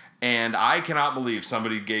service, and I cannot believe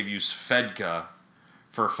somebody gave you Svedka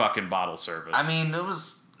for fucking bottle service. I mean,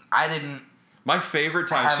 I didn't my favorite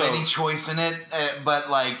time have any choice in it, but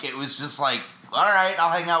like it was just like, all right,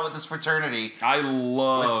 I'll hang out with this fraternity. I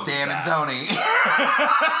love with Dan that. and Tony.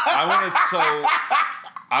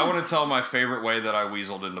 I want to tell my favorite way that I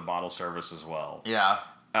weaseled into bottle service as well. Yeah.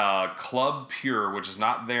 Club Pure, which is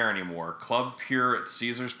not there anymore. Club Pure at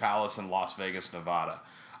Caesar's Palace in Las Vegas, Nevada.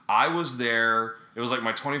 I was there. It was like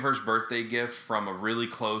my 21st birthday gift from a really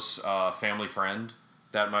close family friend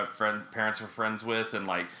that my parents were friends with, and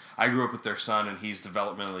like I grew up with their son, and he's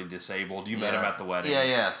developmentally disabled. You met him at the wedding.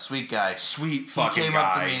 Yeah, sweet guy. Sweet fucking guy. He came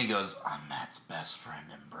up to me and he goes, "I'm Matt's best friend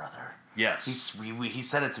and brother." Yes. He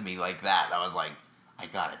said it to me like that, and I was like, I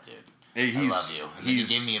got it, dude. I love you. And then he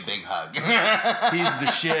gave me a big hug. He's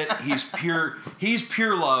the shit. He's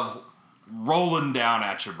pure love rolling down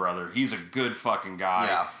at you, brother. He's a good fucking guy.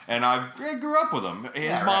 Yeah. And I grew up with him.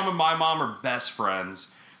 His mom and my mom are best friends.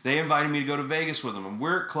 They invited me to go to Vegas with him, and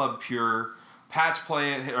we're at Club Pure. Pat's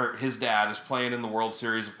playing, or his dad is playing in the World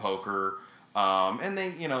Series of Poker, and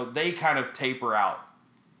they kind of taper out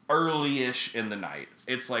early-ish in the night.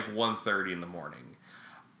 It's like 1:30 in the morning.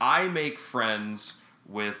 I make friends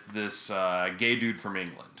with this gay dude from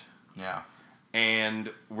England. Yeah. And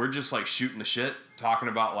we're just like shooting the shit, talking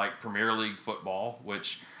about like Premier League football,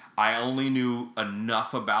 which I only knew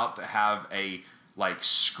enough about to have a like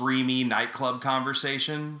screamy nightclub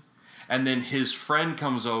conversation. And then his friend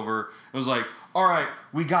comes over and was like, all right,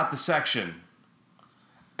 we got the section.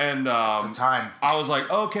 And it's the time. I was like,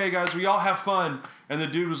 okay guys, we all have fun. And the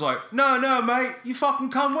dude was like, no, mate, you fucking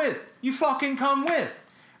come with.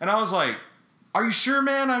 And I was like, are you sure,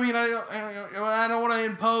 man? I mean, I don't want to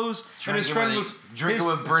impose. And his friend was... Drinking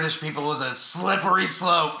with British people was a slippery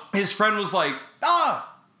slope. His friend was like,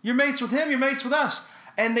 you're mates with him, you're mates with us.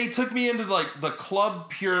 And they took me into like the Club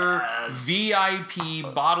Pure VIP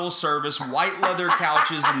bottle service, white leather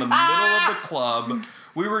couches in the middle of the club.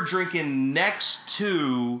 We were drinking next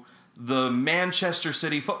to the Manchester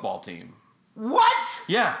City football team. What?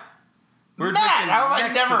 Yeah. Matt, how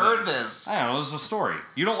have I never heard this? I don't know, this is a story.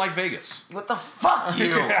 You don't like Vegas. What the fuck,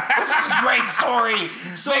 you? This is a great story.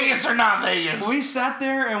 Vegas or not Vegas? We sat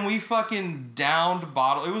there and we fucking downed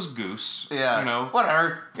bottle. It was Goose. Yeah. You know.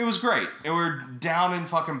 Whatever. It was great. And we were down in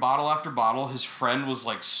fucking bottle after bottle. His friend was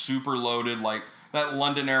like super loaded, like that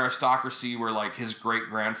London aristocracy where like his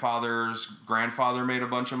great-grandfather's grandfather made a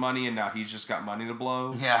bunch of money and now he's just got money to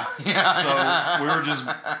blow. Yeah. So we were just,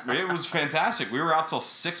 it was fantastic. We were out till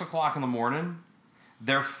 6 o'clock in the morning.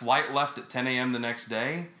 Their flight left at 10 a.m. the next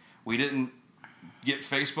day. We didn't get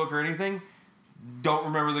Facebook or anything. Don't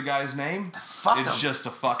remember the guy's name. Fuck him. It's just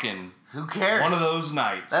a fucking... Who cares? One of those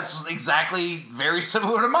nights. That's exactly very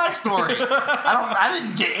similar to my story. I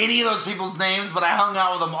didn't get any of those people's names, but I hung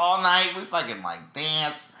out with them all night. We fucking like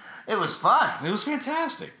danced. It was fun. It was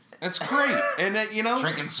fantastic. It's great. And you know,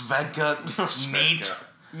 drinking Svedka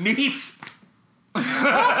neat.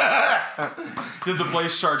 Did the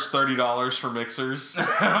place charge $30 for mixers?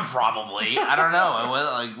 Probably. I don't know. It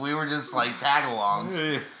was like we were just like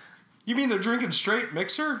tag-alongs. You mean they're drinking straight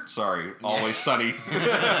mixer? Sorry, Always Sunny.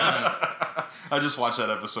 I just watched that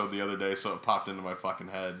episode the other day, so it popped into my fucking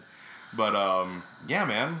head. But, yeah,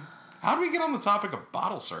 man. How do we get on the topic of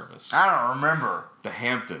bottle service? I don't remember. The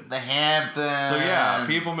Hamptons. So, yeah,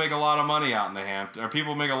 people make a lot of money out in the Hamptons. Or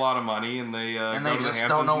people make a lot of money, and they just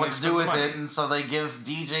don't know what to do with it, and so they give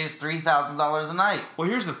DJs $3,000 a night. Well,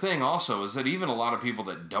 here's the thing also, is that even a lot of people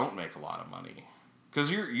that don't make a lot of money, because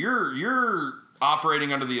you're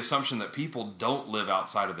operating under the assumption that people don't live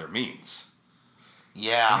outside of their means.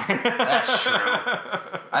 Yeah, that's true.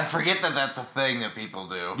 I forget that that's a thing that people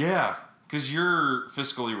do. Yeah, because you're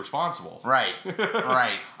fiscally responsible. Right.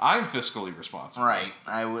 I'm fiscally responsible. Right.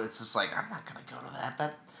 It's just like, I'm not going to go to that.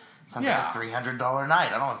 That sounds like a $300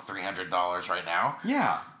 night. I don't have $300 right now.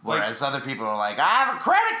 Yeah. Whereas other people are like, I have a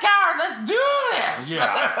credit card. Let's do this.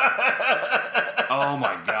 Yeah. Oh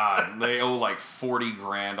my God. They owe like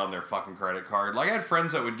 $40,000 on their fucking credit card. Like I had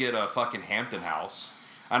friends that would get a fucking Hampton house.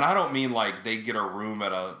 And I don't mean like they get a room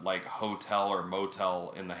at a like hotel or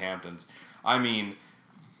motel in the Hamptons. I mean,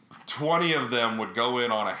 20 of them would go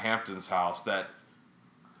in on a Hamptons house that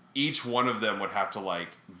each one of them would have to like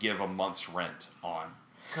give a month's rent on.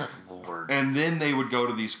 Good Lord. And then they would go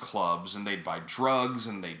to these clubs and they'd buy drugs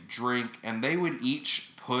and they'd drink and they would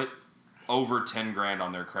each put over $10,000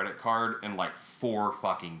 on their credit card in like 4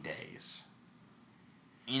 fucking days.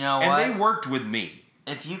 You know what? And they worked with me.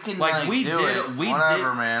 If you can like we do did, it, we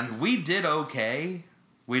whatever, did, man. We did okay.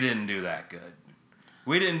 We didn't do that good.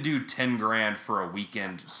 We didn't do $10,000 for a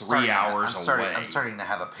weekend, 3 hours away. I'm starting to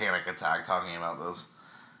have a panic attack talking about this.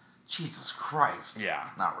 Jesus Christ. Yeah.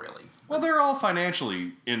 Not really. Well, they're all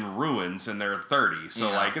financially in ruins in their 30s, so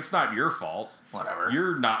like it's not your fault. Whatever.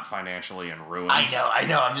 You're not financially in ruins. I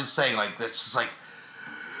know. I'm just saying, like, that's just like...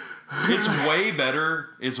 It's way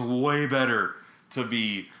better to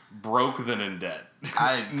be broke than in debt.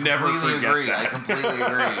 I completely agree. I completely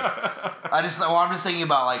agree. I'm just thinking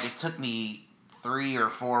about, like, it took me 3 or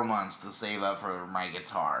 4 months to save up for my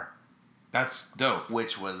guitar. That's dope.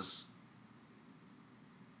 Which was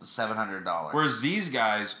 $700. Whereas these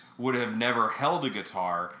guys would have never held a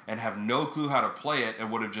guitar and have no clue how to play it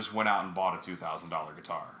and would have just went out and bought a $2,000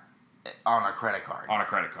 guitar. On a credit card.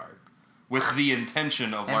 With the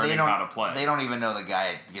intention of learning how to play. They don't even know the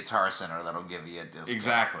guy at Guitar Center that'll give you a discount.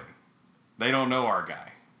 Exactly. They don't know our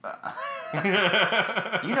guy.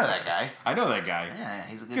 You know that guy. I know that guy. Yeah,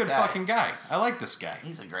 he's a good guy. Good guy. fucking guy. I like this guy.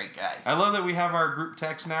 He's a great guy. I love that we have our group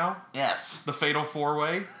text now. Yes. The Fatal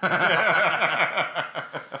 4-Way.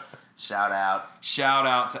 Shout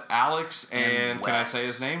out to Alex and Wes. Can I say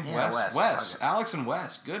his name? Yeah, Wes. Alex and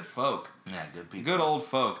Wes. Good folk. Yeah, good people. Good old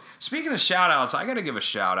folk. Speaking of shout outs, I got to give a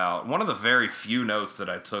shout out. One of the very few notes that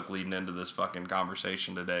I took leading into this fucking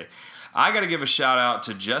conversation today. I got to give a shout out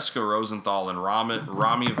to Jessica Rosenthal and Rami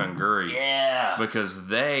Vanguri. Yeah. Because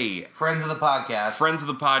they... Friends of the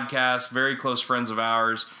podcast. Very close friends of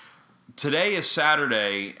ours. Today is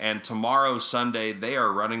Saturday, and tomorrow, Sunday, they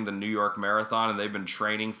are running the New York Marathon, and they've been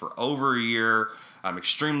training for over a year. I'm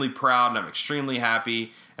extremely proud, and I'm extremely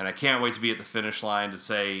happy, and I can't wait to be at the finish line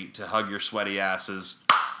to hug your sweaty asses.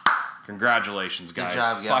 Congratulations, guys. Good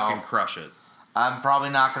job, y'all. Fucking crush it. I'm probably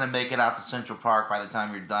not going to make it out to Central Park by the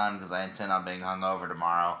time you're done because I intend on being hungover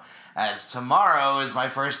tomorrow. As tomorrow is my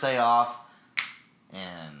first day off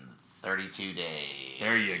in 32 days.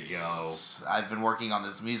 There you go. I've been working on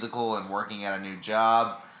this musical and working at a new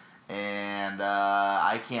job. And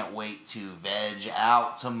I can't wait to veg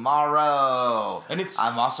out tomorrow. And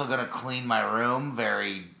I'm also going to clean my room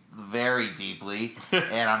very, very deeply.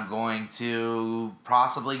 And I'm going to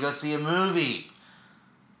possibly go see a movie.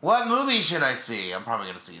 What movie should I see? I'm probably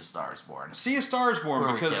going to see A Star is Born. See A Star is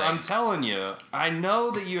Born because I'm telling you, I know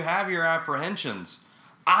that you have your apprehensions.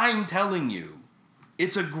 I'm telling you,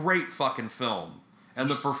 it's a great fucking film. And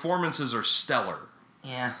the performances are stellar.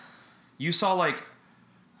 Yeah. You saw like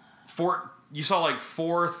 4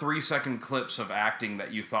 3-second clips of acting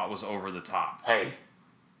that you thought was over the top. Hey.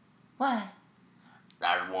 What?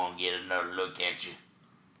 I won't get another look at you.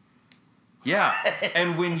 Yeah,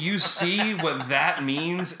 and when you see what that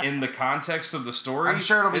means in the context of the story, I'm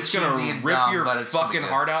sure it'll be it's going to rip dumb, your but it's fucking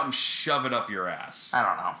heart out and shove it up your ass. I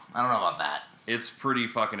don't know about that. It's pretty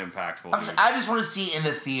fucking impactful. I just want to see it in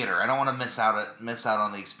the theater. I don't want to miss out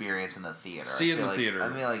on the experience in the theater. See it in the theater.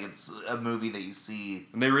 I feel like it's a movie that you see.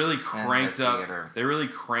 And they really cranked in the up. theater. They really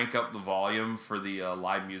crank up the volume for the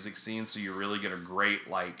live music scene, so you really get a great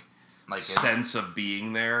sense of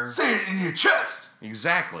being there. Say it in your chest.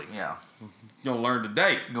 Exactly. Yeah. You'll learn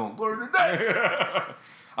today.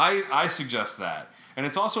 I suggest that. And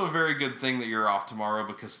it's also a very good thing that you're off tomorrow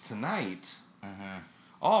because tonight,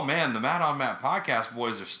 oh man, the Matt on Matt podcast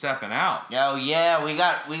boys are stepping out. Oh yeah, we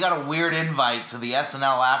got a weird invite to the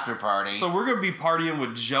SNL after party. So we're gonna be partying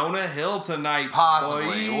with Jonah Hill tonight.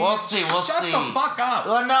 Possibly. Boy. We'll see. Shut the fuck up.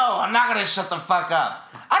 Well, no, I'm not gonna shut the fuck up.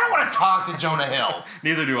 I don't want to talk to Jonah Hill.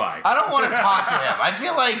 Neither do I. I don't want to talk to him. I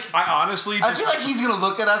feel like he's gonna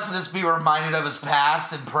look at us and just be reminded of his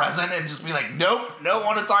past and present and just be like, nope, don't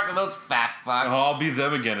want to talk to those fat fucks. Oh, I'll be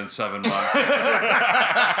them again in 7 months.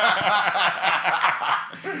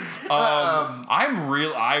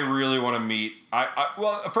 I really want to meet.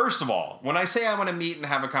 Well, first of all, when I say I want to meet and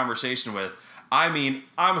have a conversation with, I mean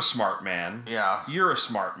I'm a smart man. Yeah. You're a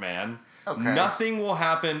smart man. Okay. Nothing will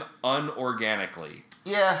happen unorganically.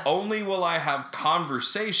 Yeah. Only will I have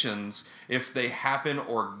conversations if they happen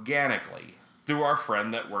organically through our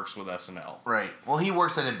friend that works with SNL. Right. Well, he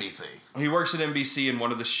works at NBC. He works at NBC, and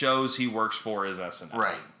one of the shows he works for is SNL.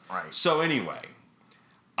 Right. So anyway,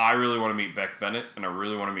 I really want to meet Beck Bennett, and I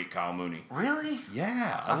really want to meet Kyle Mooney. Really?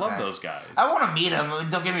 Yeah, I love those guys. I want to meet him.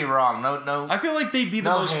 Don't get me wrong. No. I feel like they'd be the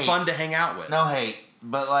most fun to hang out with. No hate,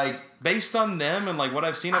 but based on them and what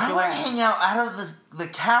I've seen, I feel want to hang out of the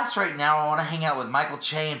cast right now. I want to hang out with Michael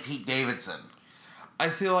Che and Pete Davidson. I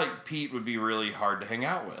feel like Pete would be really hard to hang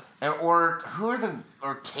out with. Or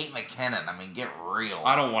Kate McKinnon. I mean, get real.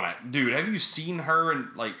 I don't want to, dude. Have you seen her and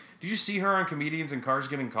did you see her on Comedians in Cars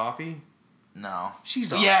Getting Coffee? No.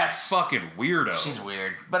 She's a fucking weirdo. She's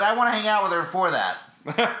weird. But I want to hang out with her for that.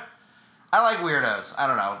 I like weirdos. I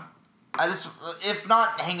don't know. If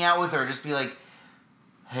not hang out with her, just be like,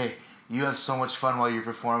 hey, you have so much fun while you're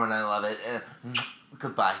performing. I love it.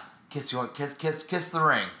 Goodbye. Kiss the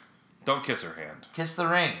ring. Don't kiss her hand. Kiss the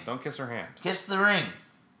ring. Don't kiss her hand. Kiss the ring.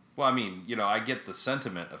 Well, I mean, I get the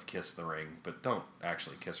sentiment of kiss the ring, but don't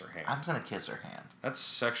actually kiss her hand. I'm going to kiss her hand. That's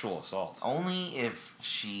sexual assault. Only if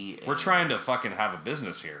she We're trying to fucking have a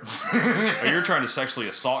business here. Or you're trying to sexually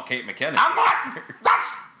assault Kate McKinnon. I'm not!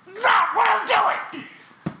 That's not what I'm doing!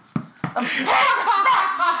 I'm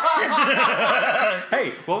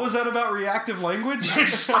Hey, what was that about reactive language? We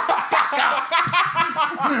just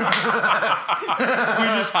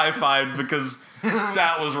high-fived because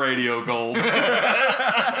that was radio gold.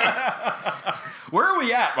 Where are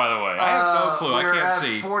we at, by the way? I have no clue. I can't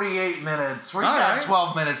see. 48 minutes. We've got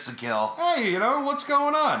 12 minutes to kill. Hey, what's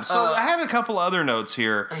going on? So I had a couple other notes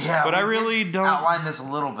here, but I really don't outline this a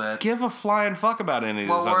little bit. Give a flying fuck about any of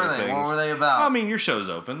these other things. What were they about? I mean, your show's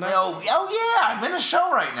open. Oh yeah, I'm in a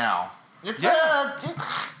show right now. It's I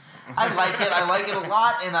like it. I like it a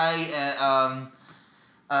lot, and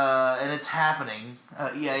and it's happening.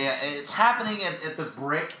 It's happening at the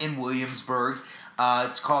Brick in Williamsburg.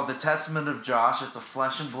 It's called The Testament of Josh. It's a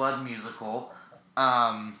flesh and blood musical.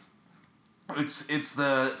 It's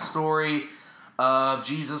the story of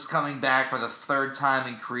Jesus coming back for the third time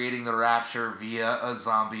and creating the rapture via a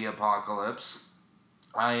zombie apocalypse.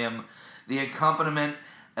 I am the accompaniment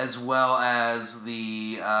as well as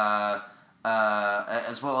a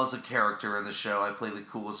character in the show. I play the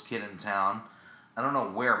coolest kid in town. I don't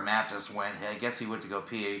know where Matt just went. I guess he went to go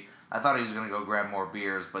pee. I thought he was going to go grab more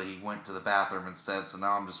beers, but he went to the bathroom instead, so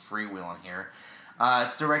now I'm just freewheeling here.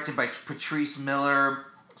 It's directed by Patrice Miller,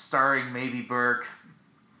 starring Maybe Burke.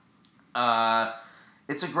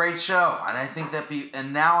 It's a great show, and I think that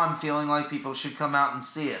and now I'm feeling like people should come out and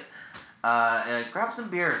see it. Grab some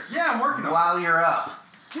beers. Yeah, I'm working on it. While you're up.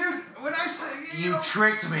 Dude, when I say... You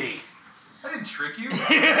tricked me. I didn't trick you.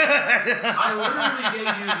 I literally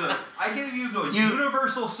gave you the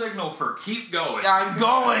universal signal for keep going. I'm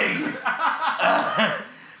going.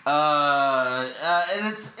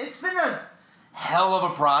 And it's been a hell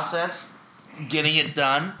of a process getting it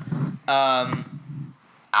done.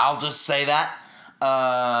 I'll just say that.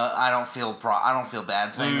 I don't feel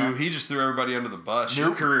bad saying that. He just threw everybody under the bus. Nope.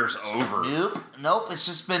 Your career's over. Nope. It's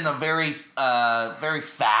just been a very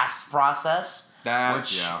fast process.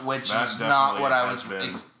 Which is not what I was,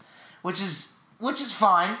 which is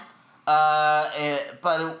fine, but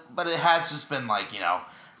it has just been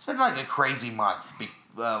it's been like a crazy month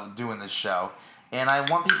doing this show, and I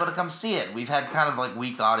want people to come see it. We've had kind of like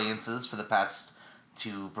weak audiences for the past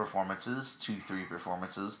 3 performances,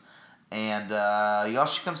 and y'all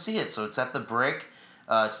should come see it. So it's at the Brick.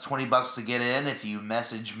 It's $20 to get in. If you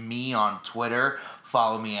message me on Twitter,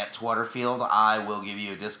 follow me at Twitterfield, I will give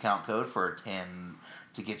you a discount code for 10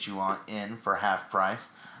 to get you in for half price.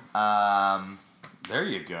 There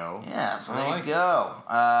you go. Yeah, so there you go.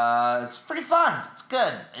 It's pretty fun. It's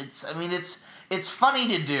good. It's funny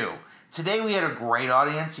to do. Today we had a great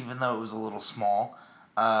audience, even though it was a little small,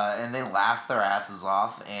 and they laughed their asses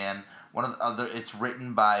off. And it's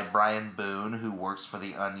written by Brian Boone, who works for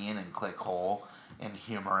The Onion and Clickhole and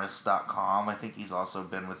Humorist.com. I think he's also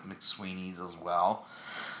been with McSweeney's as well.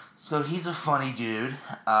 So he's a funny dude.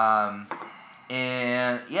 Come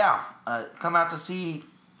out to see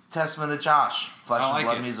Testament of Josh, Flesh and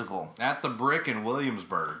Blood musical. At the Brick in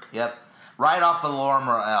Williamsburg. Yep. Right off the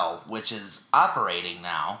Lorimer L, which is operating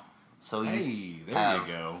now. So you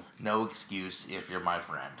go. No excuse if you're my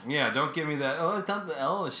friend. Yeah, don't give me that. Oh, I thought the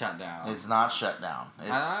L was shut down. It's not shut down.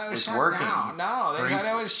 It's working. Down. No, they thought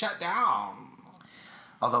it was shut down.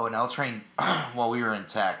 Although an L train, while we were in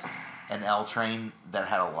tech, an L train that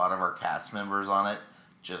had a lot of our cast members on it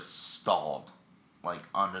just stalled,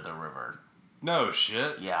 under the river. No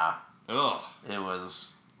shit. Yeah. Ugh. It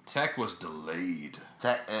was... Tech was delayed.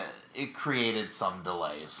 It created some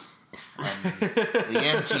delays. And the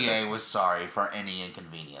MTA was sorry for any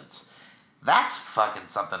inconvenience. That's fucking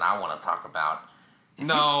something I want to talk about.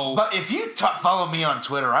 But if you follow me on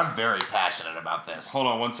Twitter, I'm very passionate about this. Hold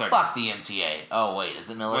on 1 second. Fuck the MTA. Oh, wait, is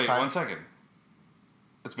it Miller time? Wait 1 second.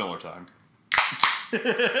 It's Miller time.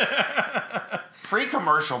 Free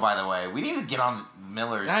commercial, by the way. We need to get on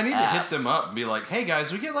Miller's I need ass. to hit them up and be like, hey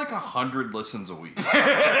guys, we get 100 listens a week.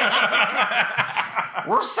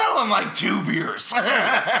 We're selling 2 beers.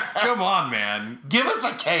 Come on, man. Give us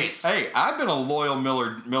a case. Hey, I've been a loyal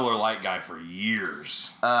Miller Lite guy for years.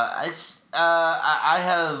 I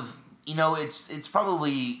have, it's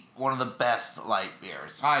probably one of the best light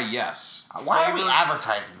beers. Yes. Why are we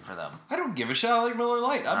advertising for them? I don't give a shit. I like Miller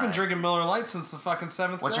Lite. I've been drinking Miller Lite since the fucking 7th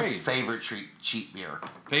grade. What's your favorite cheap beer?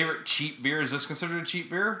 Favorite cheap beer? Is this considered a cheap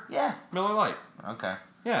beer? Yeah. Miller Lite. Okay.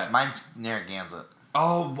 Yeah. Mine's Narragansett.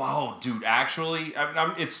 Oh, wow, dude. Actually,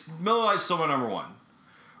 it's Miller Lite's still my number one.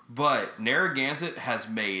 But Narragansett has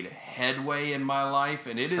made headway in my life,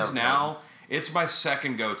 and it is now... It's my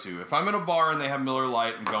second go-to. If I'm in a bar and they have Miller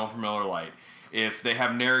Lite, I'm going for Miller Lite. If they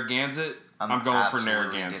have Narragansett, I'm going for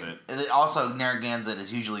Narragansett. Also, Narragansett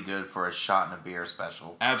is usually good for a shot and a beer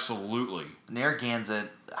special. Absolutely. Narragansett,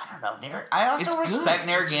 I don't know. I also respect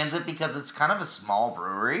Narragansett because it's kind of a small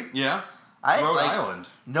brewery. Yeah. Rhode Island.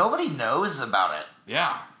 Nobody knows about it.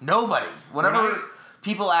 Yeah. Nobody. Whenever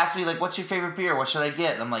people ask me, what's your favorite beer? What should I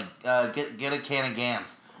get? And I'm like, get a can of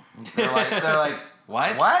Gans. They're like,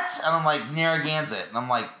 What? And I'm like, Narragansett. And I'm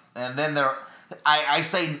like, and then I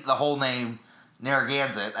say the whole name,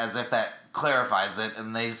 Narragansett, as if that clarifies it,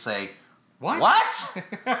 and they say, What?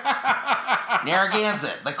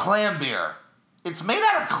 Narragansett, the clam beer. It's made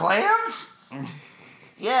out of clams?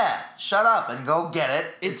 Yeah, shut up and go get it.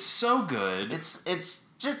 It's so good.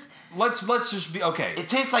 It's just... Let's just be... Okay. It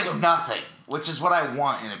tastes like nothing, which is what I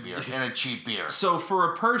want in a beer, in a cheap beer. So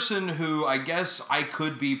for a person who I guess I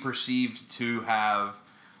could be perceived to have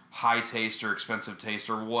high taste or expensive taste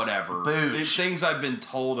or whatever. Bouge. Things I've been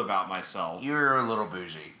told about myself. You're a little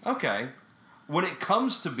bougie. Okay. When it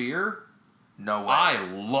comes to beer... No way. I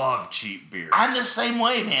love cheap beer. I'm the same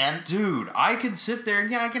way, man. Dude, I can sit there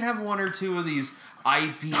and I can have one or two of these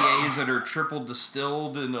IPAs that are triple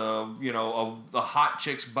distilled in a hot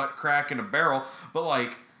chick's butt crack in a barrel,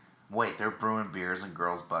 but wait, they're brewing beers and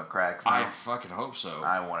girls' butt cracks now? I fucking hope so.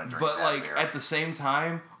 I want to drink that beer. At the same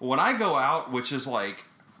time, when I go out, which is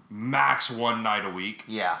max one night a week.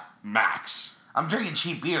 Yeah. Max. I'm drinking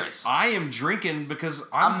cheap beers. I am drinking because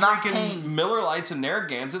I'm drinking Miller Lights and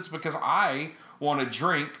Narragansets because I want to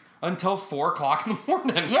drink until 4 o'clock in the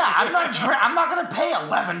morning. Yeah, I'm not going to pay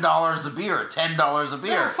 $11 a beer or $10 a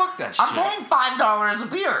beer. Yeah, fuck that shit. I'm paying $5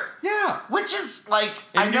 a beer. Yeah. Which is, like,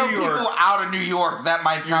 In I know New York, people out of New York, that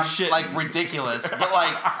might sound, shitting. like, ridiculous, but,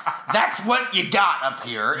 like, that's what you got up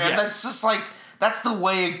here. And that's just, like, that's the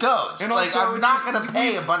way it goes. And like, also, I'm not going to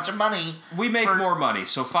pay a bunch of money. We make more money,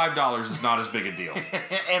 so $5 is not as big a deal.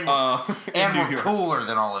 and we're cooler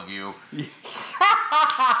than all of you.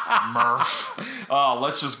 Murph. Oh,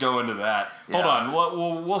 let's just go into that. Yeah. Hold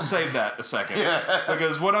on. We'll save that a second.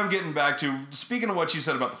 Because what I'm getting back to, speaking of what you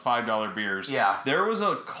said about the $5 beers, there was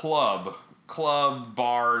a club,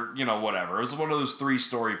 bar, whatever. It was one of those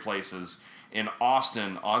 3-story places in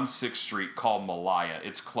Austin on 6th Street called Malaya.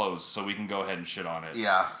 It's closed, so we can go ahead and shit on it.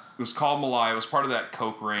 Yeah. It was called Malaya. It was part of that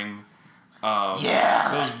Coke ring.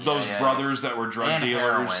 Those brothers that were drug dealers.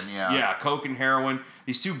 Heroin, yeah, Coke and heroin.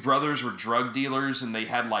 These 2 brothers were drug dealers, and they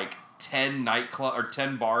had like 10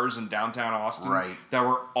 bars in downtown Austin that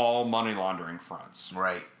were all money laundering fronts.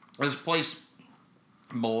 Right. This place,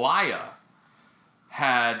 Malaya,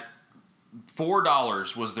 had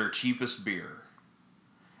 $4 was their cheapest beer.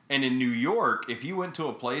 And in New York, if you went to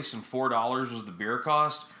a place and $4 was the beer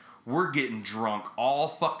cost, we're getting drunk all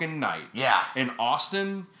fucking night. Yeah. In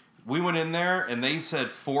Austin, we went in there and they said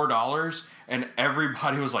 $4, and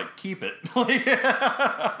everybody was like, "Keep it." That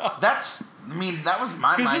was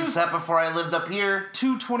my mindset before I lived up here.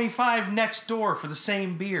 $2.25 next door for the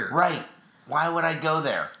same beer. Right. Why would I go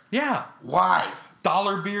there? Yeah. Why?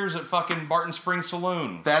 $1 beers at fucking Barton Springs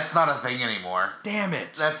Saloon. That's not a thing anymore. Damn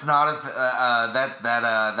it. That's not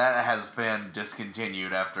that has been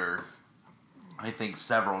discontinued after, I think,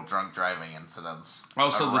 several drunk driving incidents.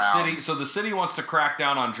 Oh, so the city wants to crack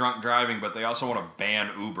down on drunk driving, but they also want to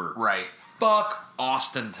ban Uber. Right. Fuck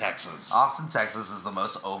Austin, Texas. Austin, Texas is the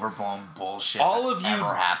most overblown bullshit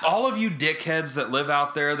ever happened. All of you dickheads that live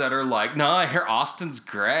out there that are like, "No, I hear Austin's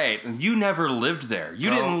great," and you never lived there. You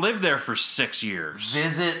didn't live there for 6 years.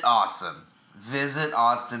 Visit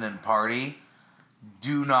Austin and party.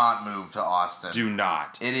 Do not move to Austin. Do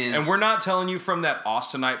not. It is, and we're not telling you from that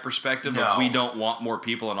Austinite perspective of we don't want more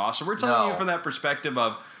people in Austin. We're telling you from that perspective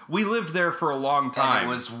of we lived there for a long time. And it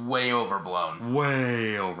was way overblown.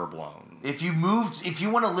 Way overblown. If you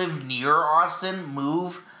want to live near Austin,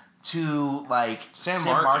 move to like San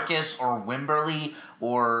Marcos or Wimberley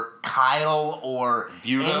or Kyle or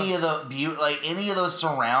any of those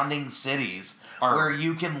surrounding cities where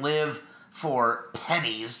you can live for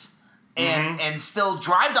pennies and still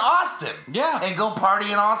drive to Austin. Yeah. And go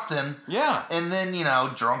party in Austin. Yeah. And then,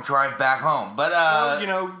 drunk drive back home. But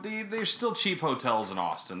there's still cheap hotels in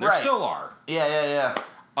Austin. There still are. Yeah.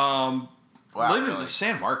 Wow, living in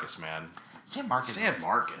San Marcos, man. San Marcos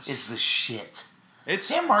is the shit.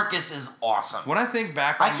 San Marcos is awesome. When I think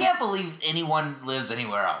back I can't believe anyone lives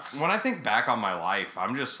anywhere else. When I think back on my life,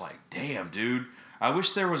 I'm just like, damn, dude. I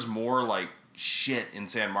wish there was more like shit in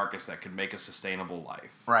San Marcos that could make a sustainable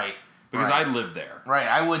life. Right. Because I lived there. Right,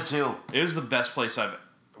 I would too. It is the best place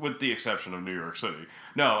with the exception of New York City.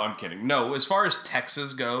 No, I'm kidding. No, as far as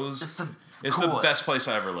Texas goes, it's the best place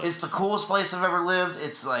I ever lived. It's the coolest place I've ever lived.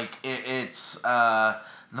 It's like it's the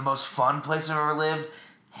most fun place I've ever lived.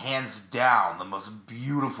 Hands down, the most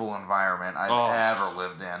beautiful environment I've ever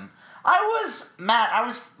lived in. I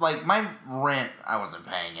was like, my rent, I wasn't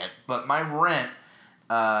paying it, but my rent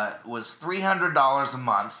was $300 a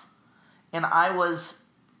month, and I was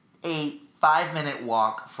a 5-minute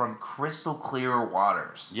walk from crystal clear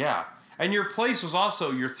waters. Yeah. And your place was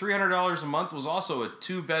also, your $300 a month was also a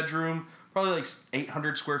 2-bedroom, probably like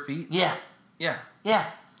 800 square feet. Yeah. Yeah. Yeah.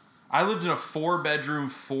 I lived in a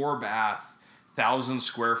 4-bedroom, 4-bath, 1,000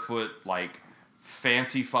 square foot, like,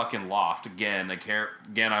 fancy fucking loft. Again,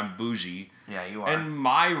 I'm bougie. Yeah, you are. And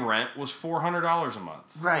my rent was $400 a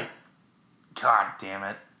month. Right. God damn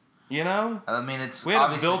it. You know? I mean, it's we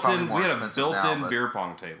had a built-in now, beer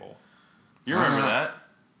pong table. You remember that?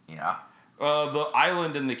 Yeah. The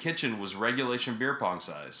island in the kitchen was regulation beer pong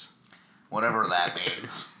size. Whatever that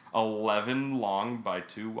means. 11 long by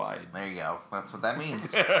 2 wide. There you go. That's what that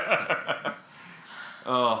means.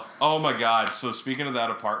 Oh my God. So speaking of that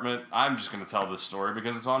apartment, I'm just going to tell this story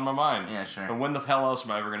because it's on my mind. Yeah, sure. And when the hell else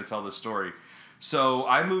am I ever going to tell this story? So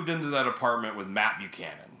I moved into that apartment with Matt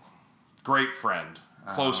Buchanan. Great friend.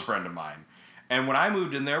 Close friend of mine. And when I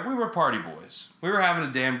moved in there, we were party boys. We were having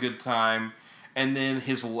a damn good time. And then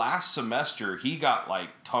his last semester, he got like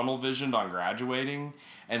tunnel visioned on graduating.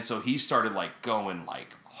 And so he started like going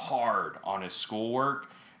like hard on his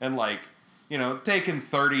schoolwork and like, taking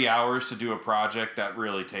 30 hours to do a project that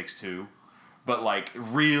really takes 2. but like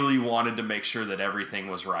really wanted to make sure that everything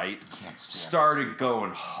was right. Started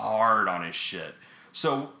going hard on his shit.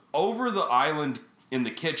 So over the island in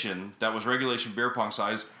the kitchen that was regulation beer pong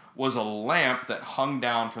size was a lamp that hung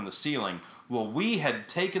down from the ceiling. Well, we had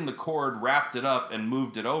taken the cord, wrapped it up, and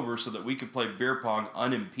moved it over so that we could play beer pong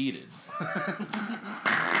unimpeded.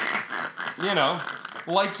 You know,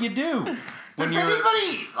 like you do. Does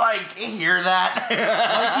anybody, like, hear that?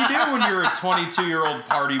 Like you do when you're a 22-year-old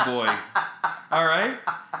party boy. All right?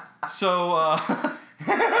 So,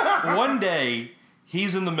 one day,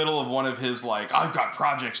 he's in the middle of one of his, like, I've got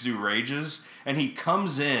projects due rages, and he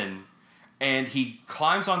comes in, and he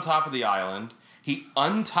climbs on top of the island, he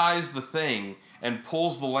unties the thing, and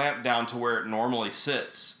pulls the lamp down to where it normally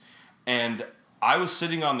sits. And I was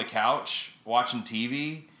sitting on the couch watching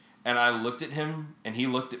TV, and I looked at him, and he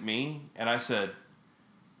looked at me, and I said,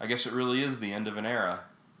 I guess it really is the end of an era.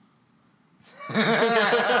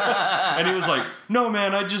 And he was like, no,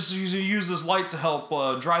 man, I just use this light to help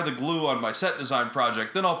dry the glue on my set design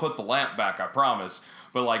project. Then I'll put the lamp back, I promise.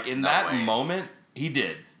 But, like, in that moment, he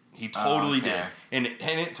did. He totally did. And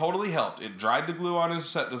it totally helped. It dried the glue on his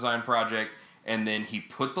set design project, and then he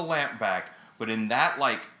put the lamp back. But in that,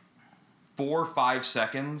 like, 4 or 5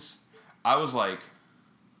 seconds, I was like,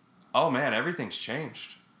 oh man, everything's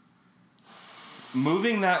changed.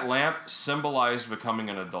 Moving that lamp symbolized becoming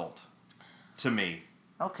an adult to me.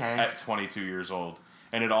 Okay. At 22 years old.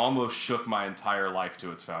 And it almost shook my entire life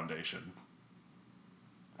to its foundation.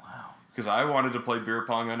 Wow. Because I wanted to play beer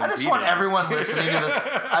pong unimpeded. I just want everyone listening to this.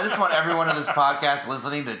 I just want everyone in this podcast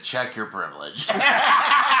listening to check your privilege.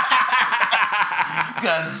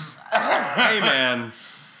 Because. Hey, man.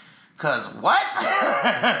 Because what?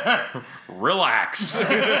 Relax.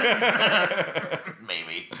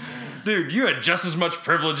 Maybe. Dude, you had just as much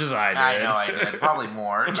privilege as I did. I know I did. Probably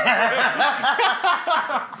more.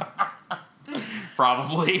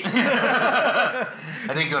 Probably. I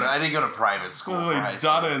didn't go to private school for high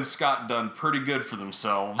school. Donna and Scott done pretty good for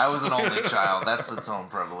themselves. I was an only child. That's its own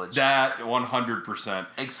privilege. That 100%.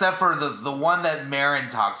 Except for the one that Marin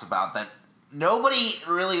talks about that nobody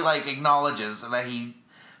really like acknowledges that he.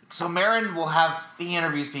 So Marin he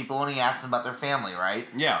interviews people and he asks them about their family, right?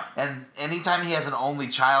 Yeah. And anytime he has an only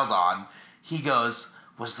child on, he goes,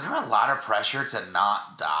 was there a lot of pressure to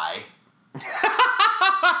not die? And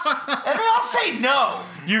they all say no.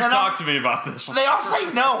 You've talked to me about this one. They all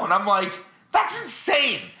say no, and I'm like, that's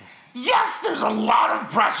insane. Yes, there's a lot of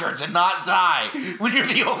pressure to not die when you're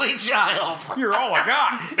the only child. You're all I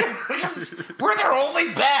got. We're their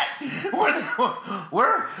only bet.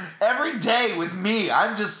 We're every day with me.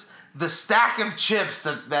 I'm just the stack of chips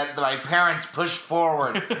that my parents push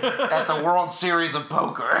forward at the World Series of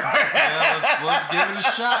Poker. Yeah, let's give it a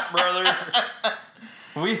shot, brother.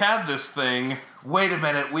 We had this thing. Wait a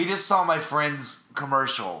minute. We just saw my friend's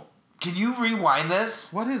commercial. Can you rewind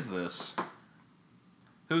this? What is this?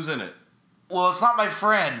 Who's in it? Well, it's not my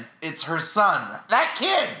friend. It's her son. That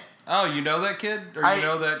kid. Oh, you know that kid? Or you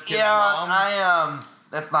know that kid's mom? Yeah,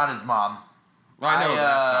 that's not his mom. I know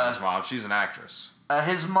that's not his mom. She's an actress.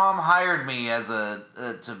 His mom hired me as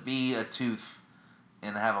to be a tooth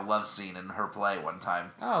and have a love scene in her play one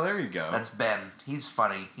time. Oh, there you go. That's Ben. He's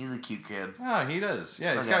funny. He's a cute kid. Oh, he does.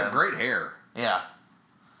 Yeah, he's got great hair. Yeah.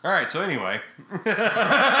 All right, so anyway.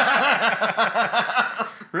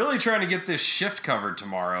 Really trying to get this shift covered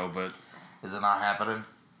tomorrow, but... Is it not happening?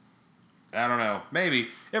 I don't know. Maybe.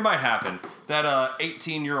 It might happen. That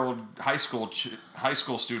 18-year-old high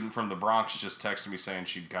school student from the Bronx just texted me saying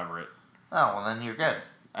she'd cover it. Oh, well then you're good.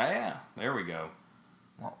 Yeah. There we go.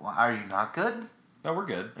 Well, are you not good? No, we're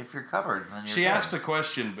good. If you're covered, then you're She good. asked a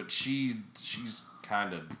question, but she's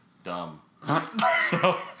kind of dumb.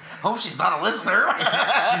 So... Hope she's not a listener.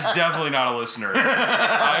 She's definitely not a listener.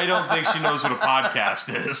 I don't think she knows what a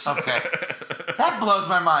podcast is. Okay. That blows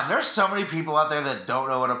my mind. There's so many people out there that don't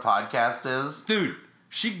know what a podcast is. Dude,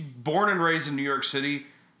 she born and raised in New York City.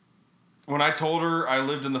 When I told her I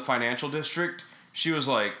lived in the financial district, she was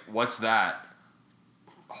like, what's that?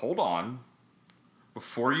 Hold on.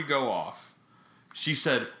 Before you go off. She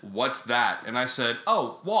said, what's that? And I said,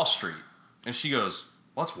 oh, Wall Street. And she goes,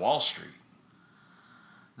 what's Wall Street?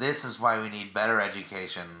 This is why we need better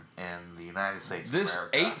education in the United States of This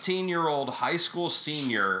America. 18-year-old high school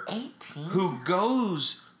senior 18? who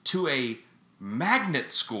goes to a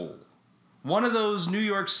magnet school. One of those New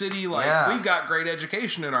York City, we've got great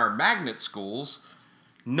education in our magnet schools.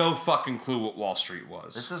 No fucking clue what Wall Street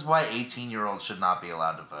was. This is why 18-year-olds should not be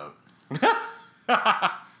allowed to vote.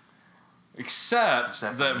 Except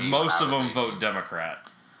that most of them 18. vote Democrat.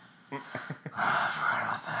 I forgot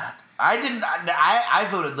about that. I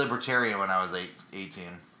voted Libertarian when I was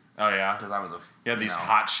 18. Oh, yeah? Because I was You had these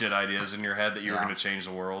hot shit ideas in your head that you were going to change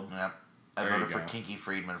the world. Yep. I voted for Kinky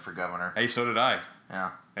Friedman for governor. Hey, so did I.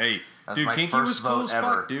 Yeah. Hey, that was dude, my Kinky first was cool vote as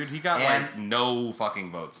ever. fuck, dude. He got no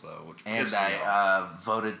fucking votes though. Which and I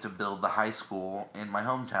voted to build the high school in my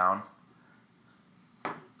hometown.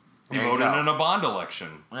 You voted in a bond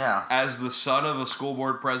election. Yeah. As the son of a school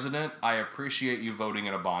board president, I appreciate you voting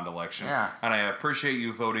in a bond election. Yeah. And I appreciate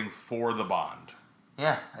you voting for the bond.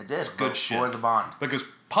 Yeah, I did. Good shit. For the bond. Because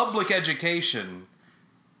public education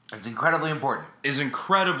is incredibly important.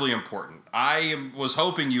 I was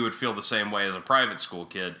hoping you would feel the same way as a private school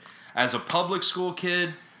kid. As a public school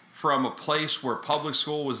kid from a place where public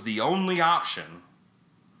school was the only option,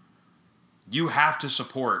 you have to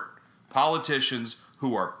support politicians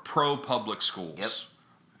who are pro-public schools. Yep.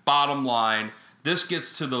 Bottom line, this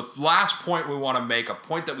gets to the last point we want to make, a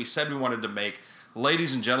point that we said we wanted to make.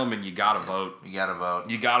 Ladies and gentlemen, you gotta vote. You gotta vote.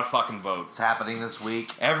 You gotta fucking vote. It's happening this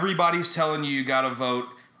week. Everybody's telling you gotta vote.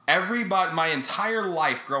 Everybody, my entire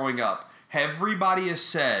life growing up, everybody has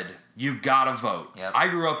said, you've gotta vote. Yep. I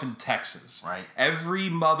grew up in Texas. Right. Every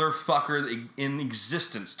motherfucker in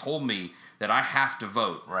existence told me that I have to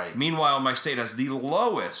vote. Right. Meanwhile, my state has the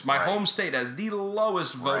lowest, home state has the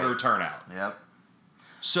lowest voter turnout. Yep.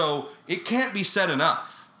 So, it can't be said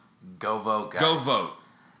enough. Go vote, guys. Go vote.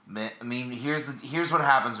 I mean, here's what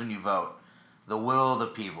happens when you vote. The will of the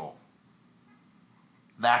people.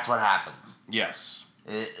 That's what happens. Yes.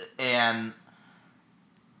 And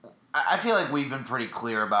I feel like we've been pretty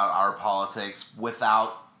clear about our politics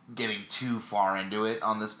without getting too far into it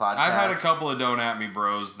on this podcast. I've had a couple of don't at me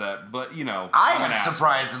bros but you know. I have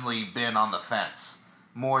surprisingly been on the fence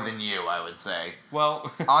more than you, I would say.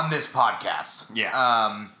 Well. On this podcast.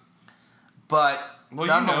 Yeah. But well,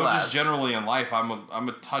 you know, just generally in life, I'm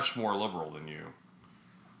a touch more liberal than you.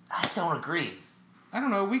 I don't agree. I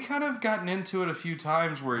don't know. We kind of gotten into it a few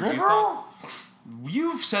times where liberal?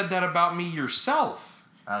 You've said that about me yourself.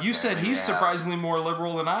 Okay, you said he's surprisingly more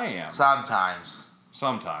liberal than I am. Sometimes.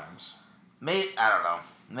 I don't know.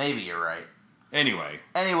 Maybe you're right. Anyway,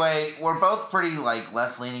 we're both pretty like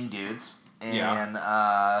left-leaning dudes, and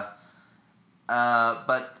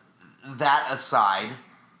but that aside,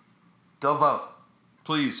 go vote.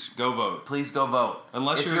 Please go vote. Please go vote.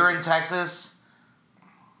 Unless if you're in Texas,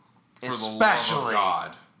 especially,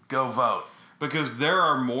 go vote. Because there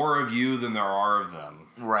are more of you than there are of them.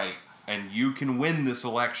 Right. And you can win this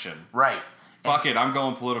election. Right. Fuck it, I'm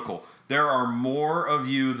going political. There are more of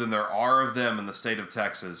you than there are of them in the state of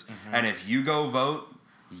Texas. Mm-hmm. And if you go vote,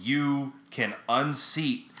 you can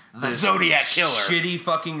unseat the Zodiac Killer. Shitty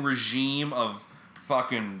fucking regime of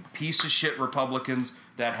fucking piece of shit Republicans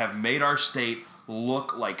that have made our state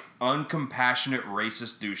look like uncompassionate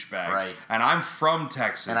racist douchebags. Right. And I'm from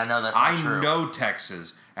Texas. And I know that's not true. I know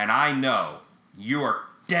Texas. And I know you are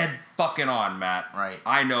dead fucking on, Matt. Right.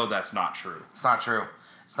 I know that's not true. It's not true.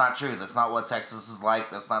 It's not true. That's not what Texas is like.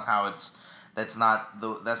 That's not how it's. That's not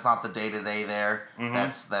the day-to-day there.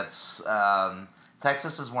 Mm-hmm.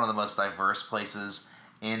 Texas is one of the most diverse places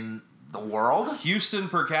in the world. Houston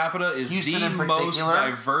per capita is the most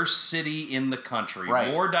diverse city in the country.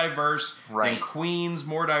 Right. More diverse than Queens,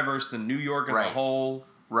 more diverse than New York as a whole.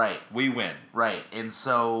 Right. We win. Right. And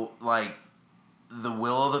so, like, the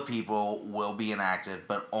will of the people will be enacted,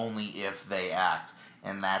 but only if they act.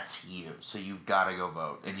 And that's you. So you've got to go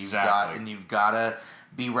vote. And you've got to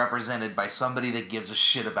be represented by somebody that gives a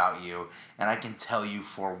shit about you. And I can tell you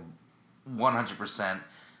for 100%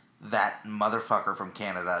 that motherfucker from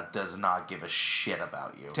Canada does not give a shit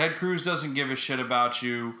about you. Ted Cruz doesn't give a shit about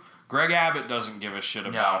you. Greg Abbott doesn't give a shit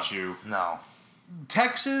about you. No.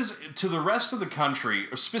 Texas, to the rest of the country,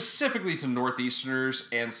 specifically to Northeasterners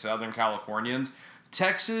and Southern Californians,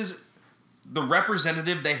 Texas, the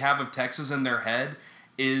representative they have of Texas in their head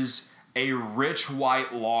is a rich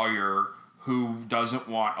white lawyer who doesn't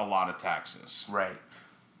want a lot of taxes. Right.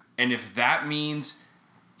 And if that means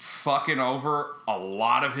fucking over a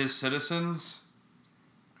lot of his citizens,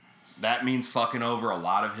 that means fucking over a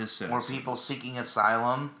lot of his citizens. More people seeking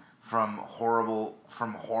asylum from horrible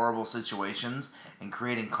situations and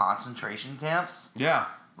creating concentration camps. Yeah.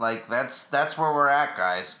 Like, that's where we're at,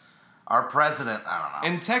 guys. Our president, I don't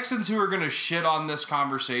know. And Texans who are going to shit on this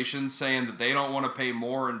conversation saying that they don't want to pay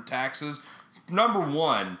more in taxes, number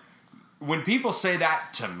one, when people say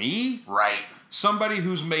that to me, right, somebody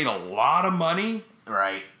who's made a lot of money,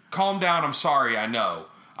 right, calm down, I'm sorry, I know.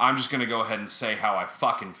 I'm just going to go ahead and say how I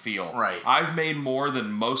fucking feel. Right. I've made more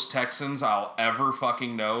than most Texans I'll ever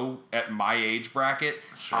fucking know at my age bracket.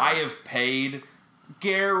 Sure. I have paid,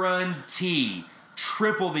 guarantee,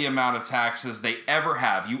 triple the amount of taxes they ever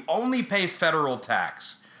have. You only pay federal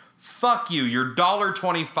tax fuck you. Your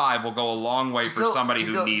 $1.25 will go a long way for somebody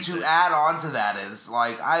who needs it. To add on to that is,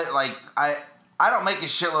 I don't make a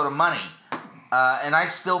shitload of money, and I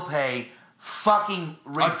still pay fucking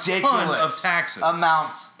ridiculous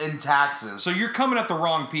amounts in taxes. So you're coming at the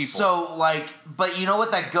wrong people. So, but you know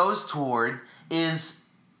what that goes toward is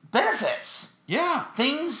benefits. Yeah.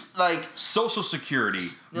 Things like Social Security,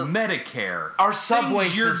 Medicare, our subway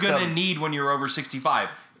things you're system. gonna need when you're over 65.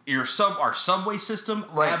 Our subway system,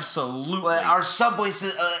 absolutely. Our subway,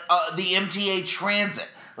 the MTA transit,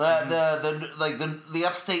 the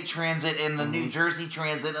upstate transit, and the New Jersey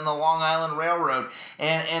transit, and the Long Island Railroad,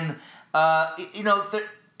 and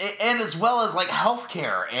as well as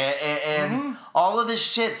healthcare and all of this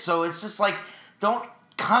shit. So it's just don't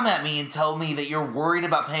come at me and tell me that you're worried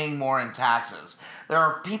about paying more in taxes. There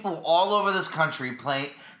are people all over this country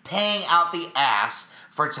paying out the ass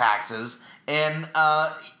for taxes, and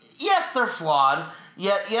yes, they're flawed.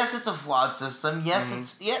 Yes, it's a flawed system.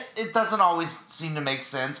 Yes, it doesn't always seem to make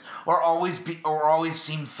sense or always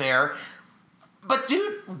seem fair. But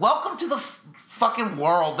dude, welcome to the fucking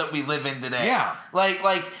world that we live in today. Yeah.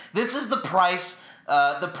 This is the price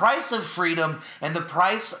of freedom and the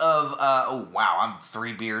price of oh wow, I'm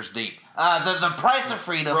 3 beers deep. The price of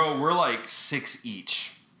freedom. Bro, we're 6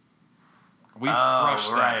 each. We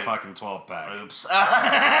crushed that fucking 12-pack. Oops.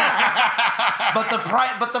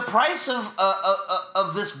 but the price of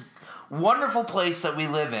this wonderful place that we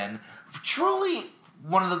live in, truly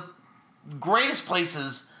one of the greatest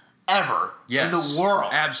places ever in the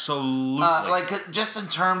world. Absolutely. Just in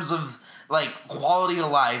terms of quality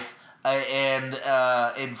of life and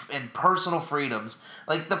personal freedoms.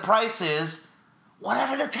 The price is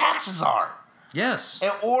whatever the taxes are. Yes.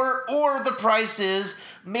 Or the price is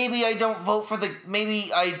maybe I don't vote for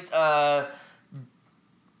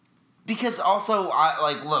because also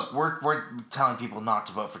look, we're telling people not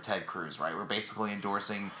to vote for Ted Cruz, right? We're basically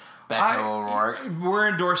endorsing Beto O'Rourke. We're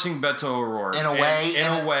endorsing Beto O'Rourke. In a way.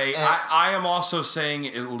 I am also saying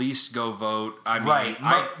at least go vote. I mean,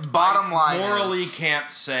 bottom line morally is, can't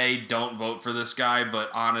say don't vote for this guy, but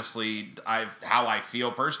honestly, how I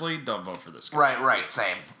feel personally, don't vote for this guy. Right,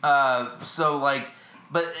 same.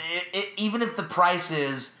 But even if the price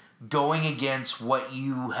is going against what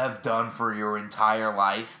you have done for your entire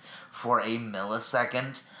life for a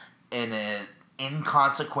millisecond in an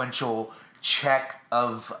inconsequential check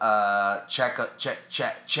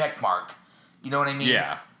mark. You know what I mean?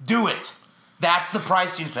 Yeah. Do it. That's the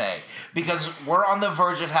price you pay. Because we're on the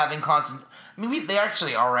verge of having they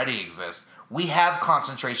actually already exist. We have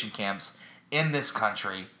concentration camps in this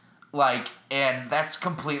country, and that's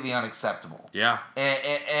completely unacceptable. Yeah.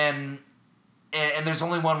 And there's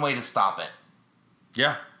only one way to stop it.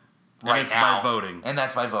 Yeah. Right now. By voting. And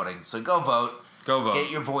that's by voting. So go vote. Go vote. Get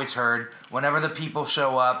your voice heard. Whenever the people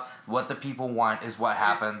show up, what the people want is what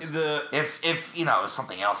happens. If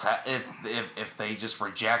something else, if they just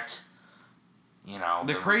reject,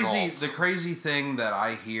 the crazy thing that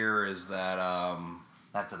I hear is that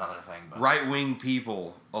that's another thing. But right-wing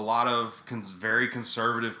people, a lot of very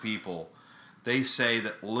conservative people, they say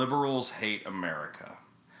that liberals hate America.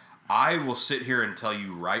 I will sit here and tell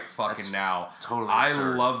you right fucking now, totally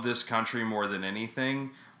absurd. I love this country more than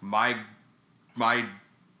anything. My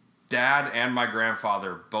dad and my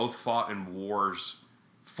grandfather both fought in wars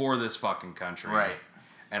for this fucking country. Right.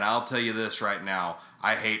 And I'll tell you this right now,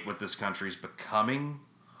 I hate what this country's becoming,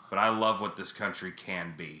 but I love what this country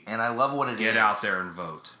can be. And I love what it is. Get out there and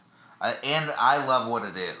vote. And I love what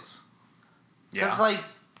it is. Yeah. Because,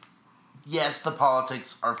 yes, the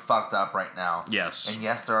politics are fucked up right now. Yes. And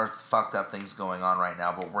yes, there are fucked up things going on right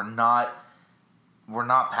now, but we're not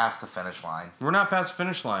past the finish line. We're not past the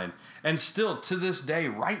finish line. And still, to this day,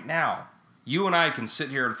 right now, you and I can sit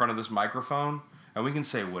here in front of this microphone and we can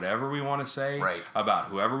say whatever we want to say about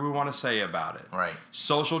whoever we want to say about it. Right.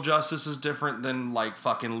 Social justice is different than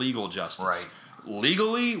fucking legal justice. Right.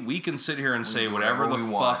 Legally, we can sit here and say whatever the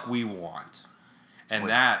fuck we want. And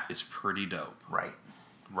that is pretty dope. Right.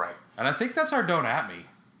 And I think that's our don't at me.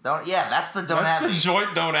 That's the don't at me. That's the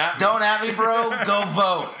joint don't at me. Don't at me, bro. Go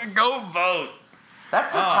vote. Go vote.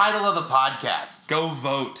 That's the title of the podcast. Go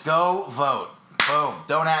vote. Go vote. Boom.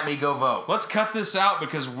 Don't at me, go vote. Let's cut this out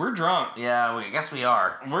because we're drunk. Yeah, I guess we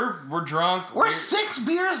are. We're drunk. We're 6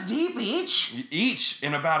 beers deep each. Each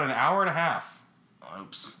in about an hour and a half.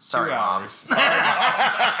 Oops. Sorry, Mom.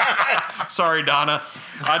 Sorry, Donna.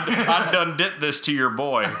 I done did this to your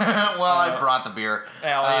boy. Well, I brought the beer.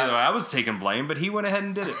 I was taking blame, but he went ahead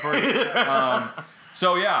and did it for you.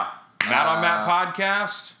 So, yeah. Matt on Matt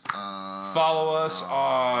podcast. Follow us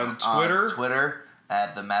on Twitter. On Twitter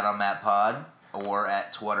at the Matt on Matt pod or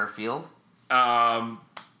at Twitterfield.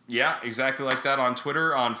 Yeah, exactly like that on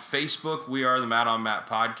Twitter. On Facebook, we are the Matt on Matt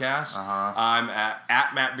Podcast. I'm at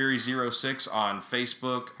MattBeery06 on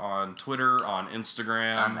Facebook, on Twitter, on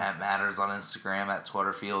Instagram. I'm at Matters on Instagram, at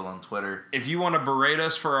Twitterfield on Twitter. If you want to berate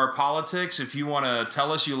us for our politics, if you want to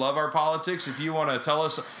tell us you love our politics, if you want to tell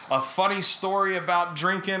us a funny story about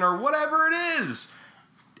drinking or whatever it is,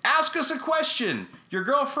 ask us a question. Your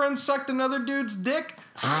girlfriend sucked another dude's dick?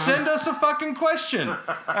 Send us a fucking question.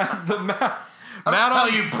 I'll tell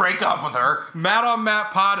you break up with her.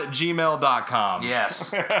 MattOnMattPod@gmail.com.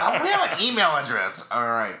 Yes. We have an email address. All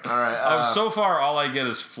right. So far, all I get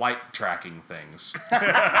is flight tracking things.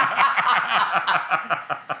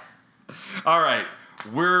 All right.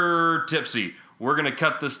 We're tipsy. We're going to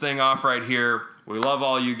cut this thing off right here. We love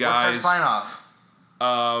all you guys. What's our sign off?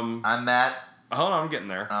 I'm Matt. Hold on, I'm getting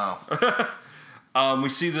there. Oh. We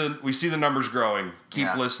see the numbers growing.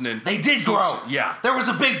 Keep listening. They did grow. Yeah. There was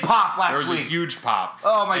a big pop last week. There was a huge pop.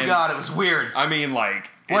 Oh my God, it was weird. I mean, like,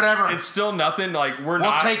 whatever. It's still nothing. Like, we're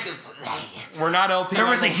not LP. There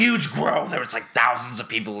was a huge grow. There was like thousands of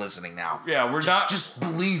people listening now. Yeah, just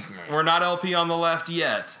believe me. We're not LP on the left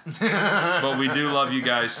yet. But we do love you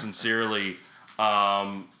guys sincerely.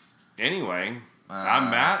 Anyway, I'm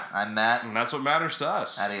Matt. I'm Matt. And that's what matters to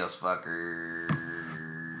us. Adios, fucker.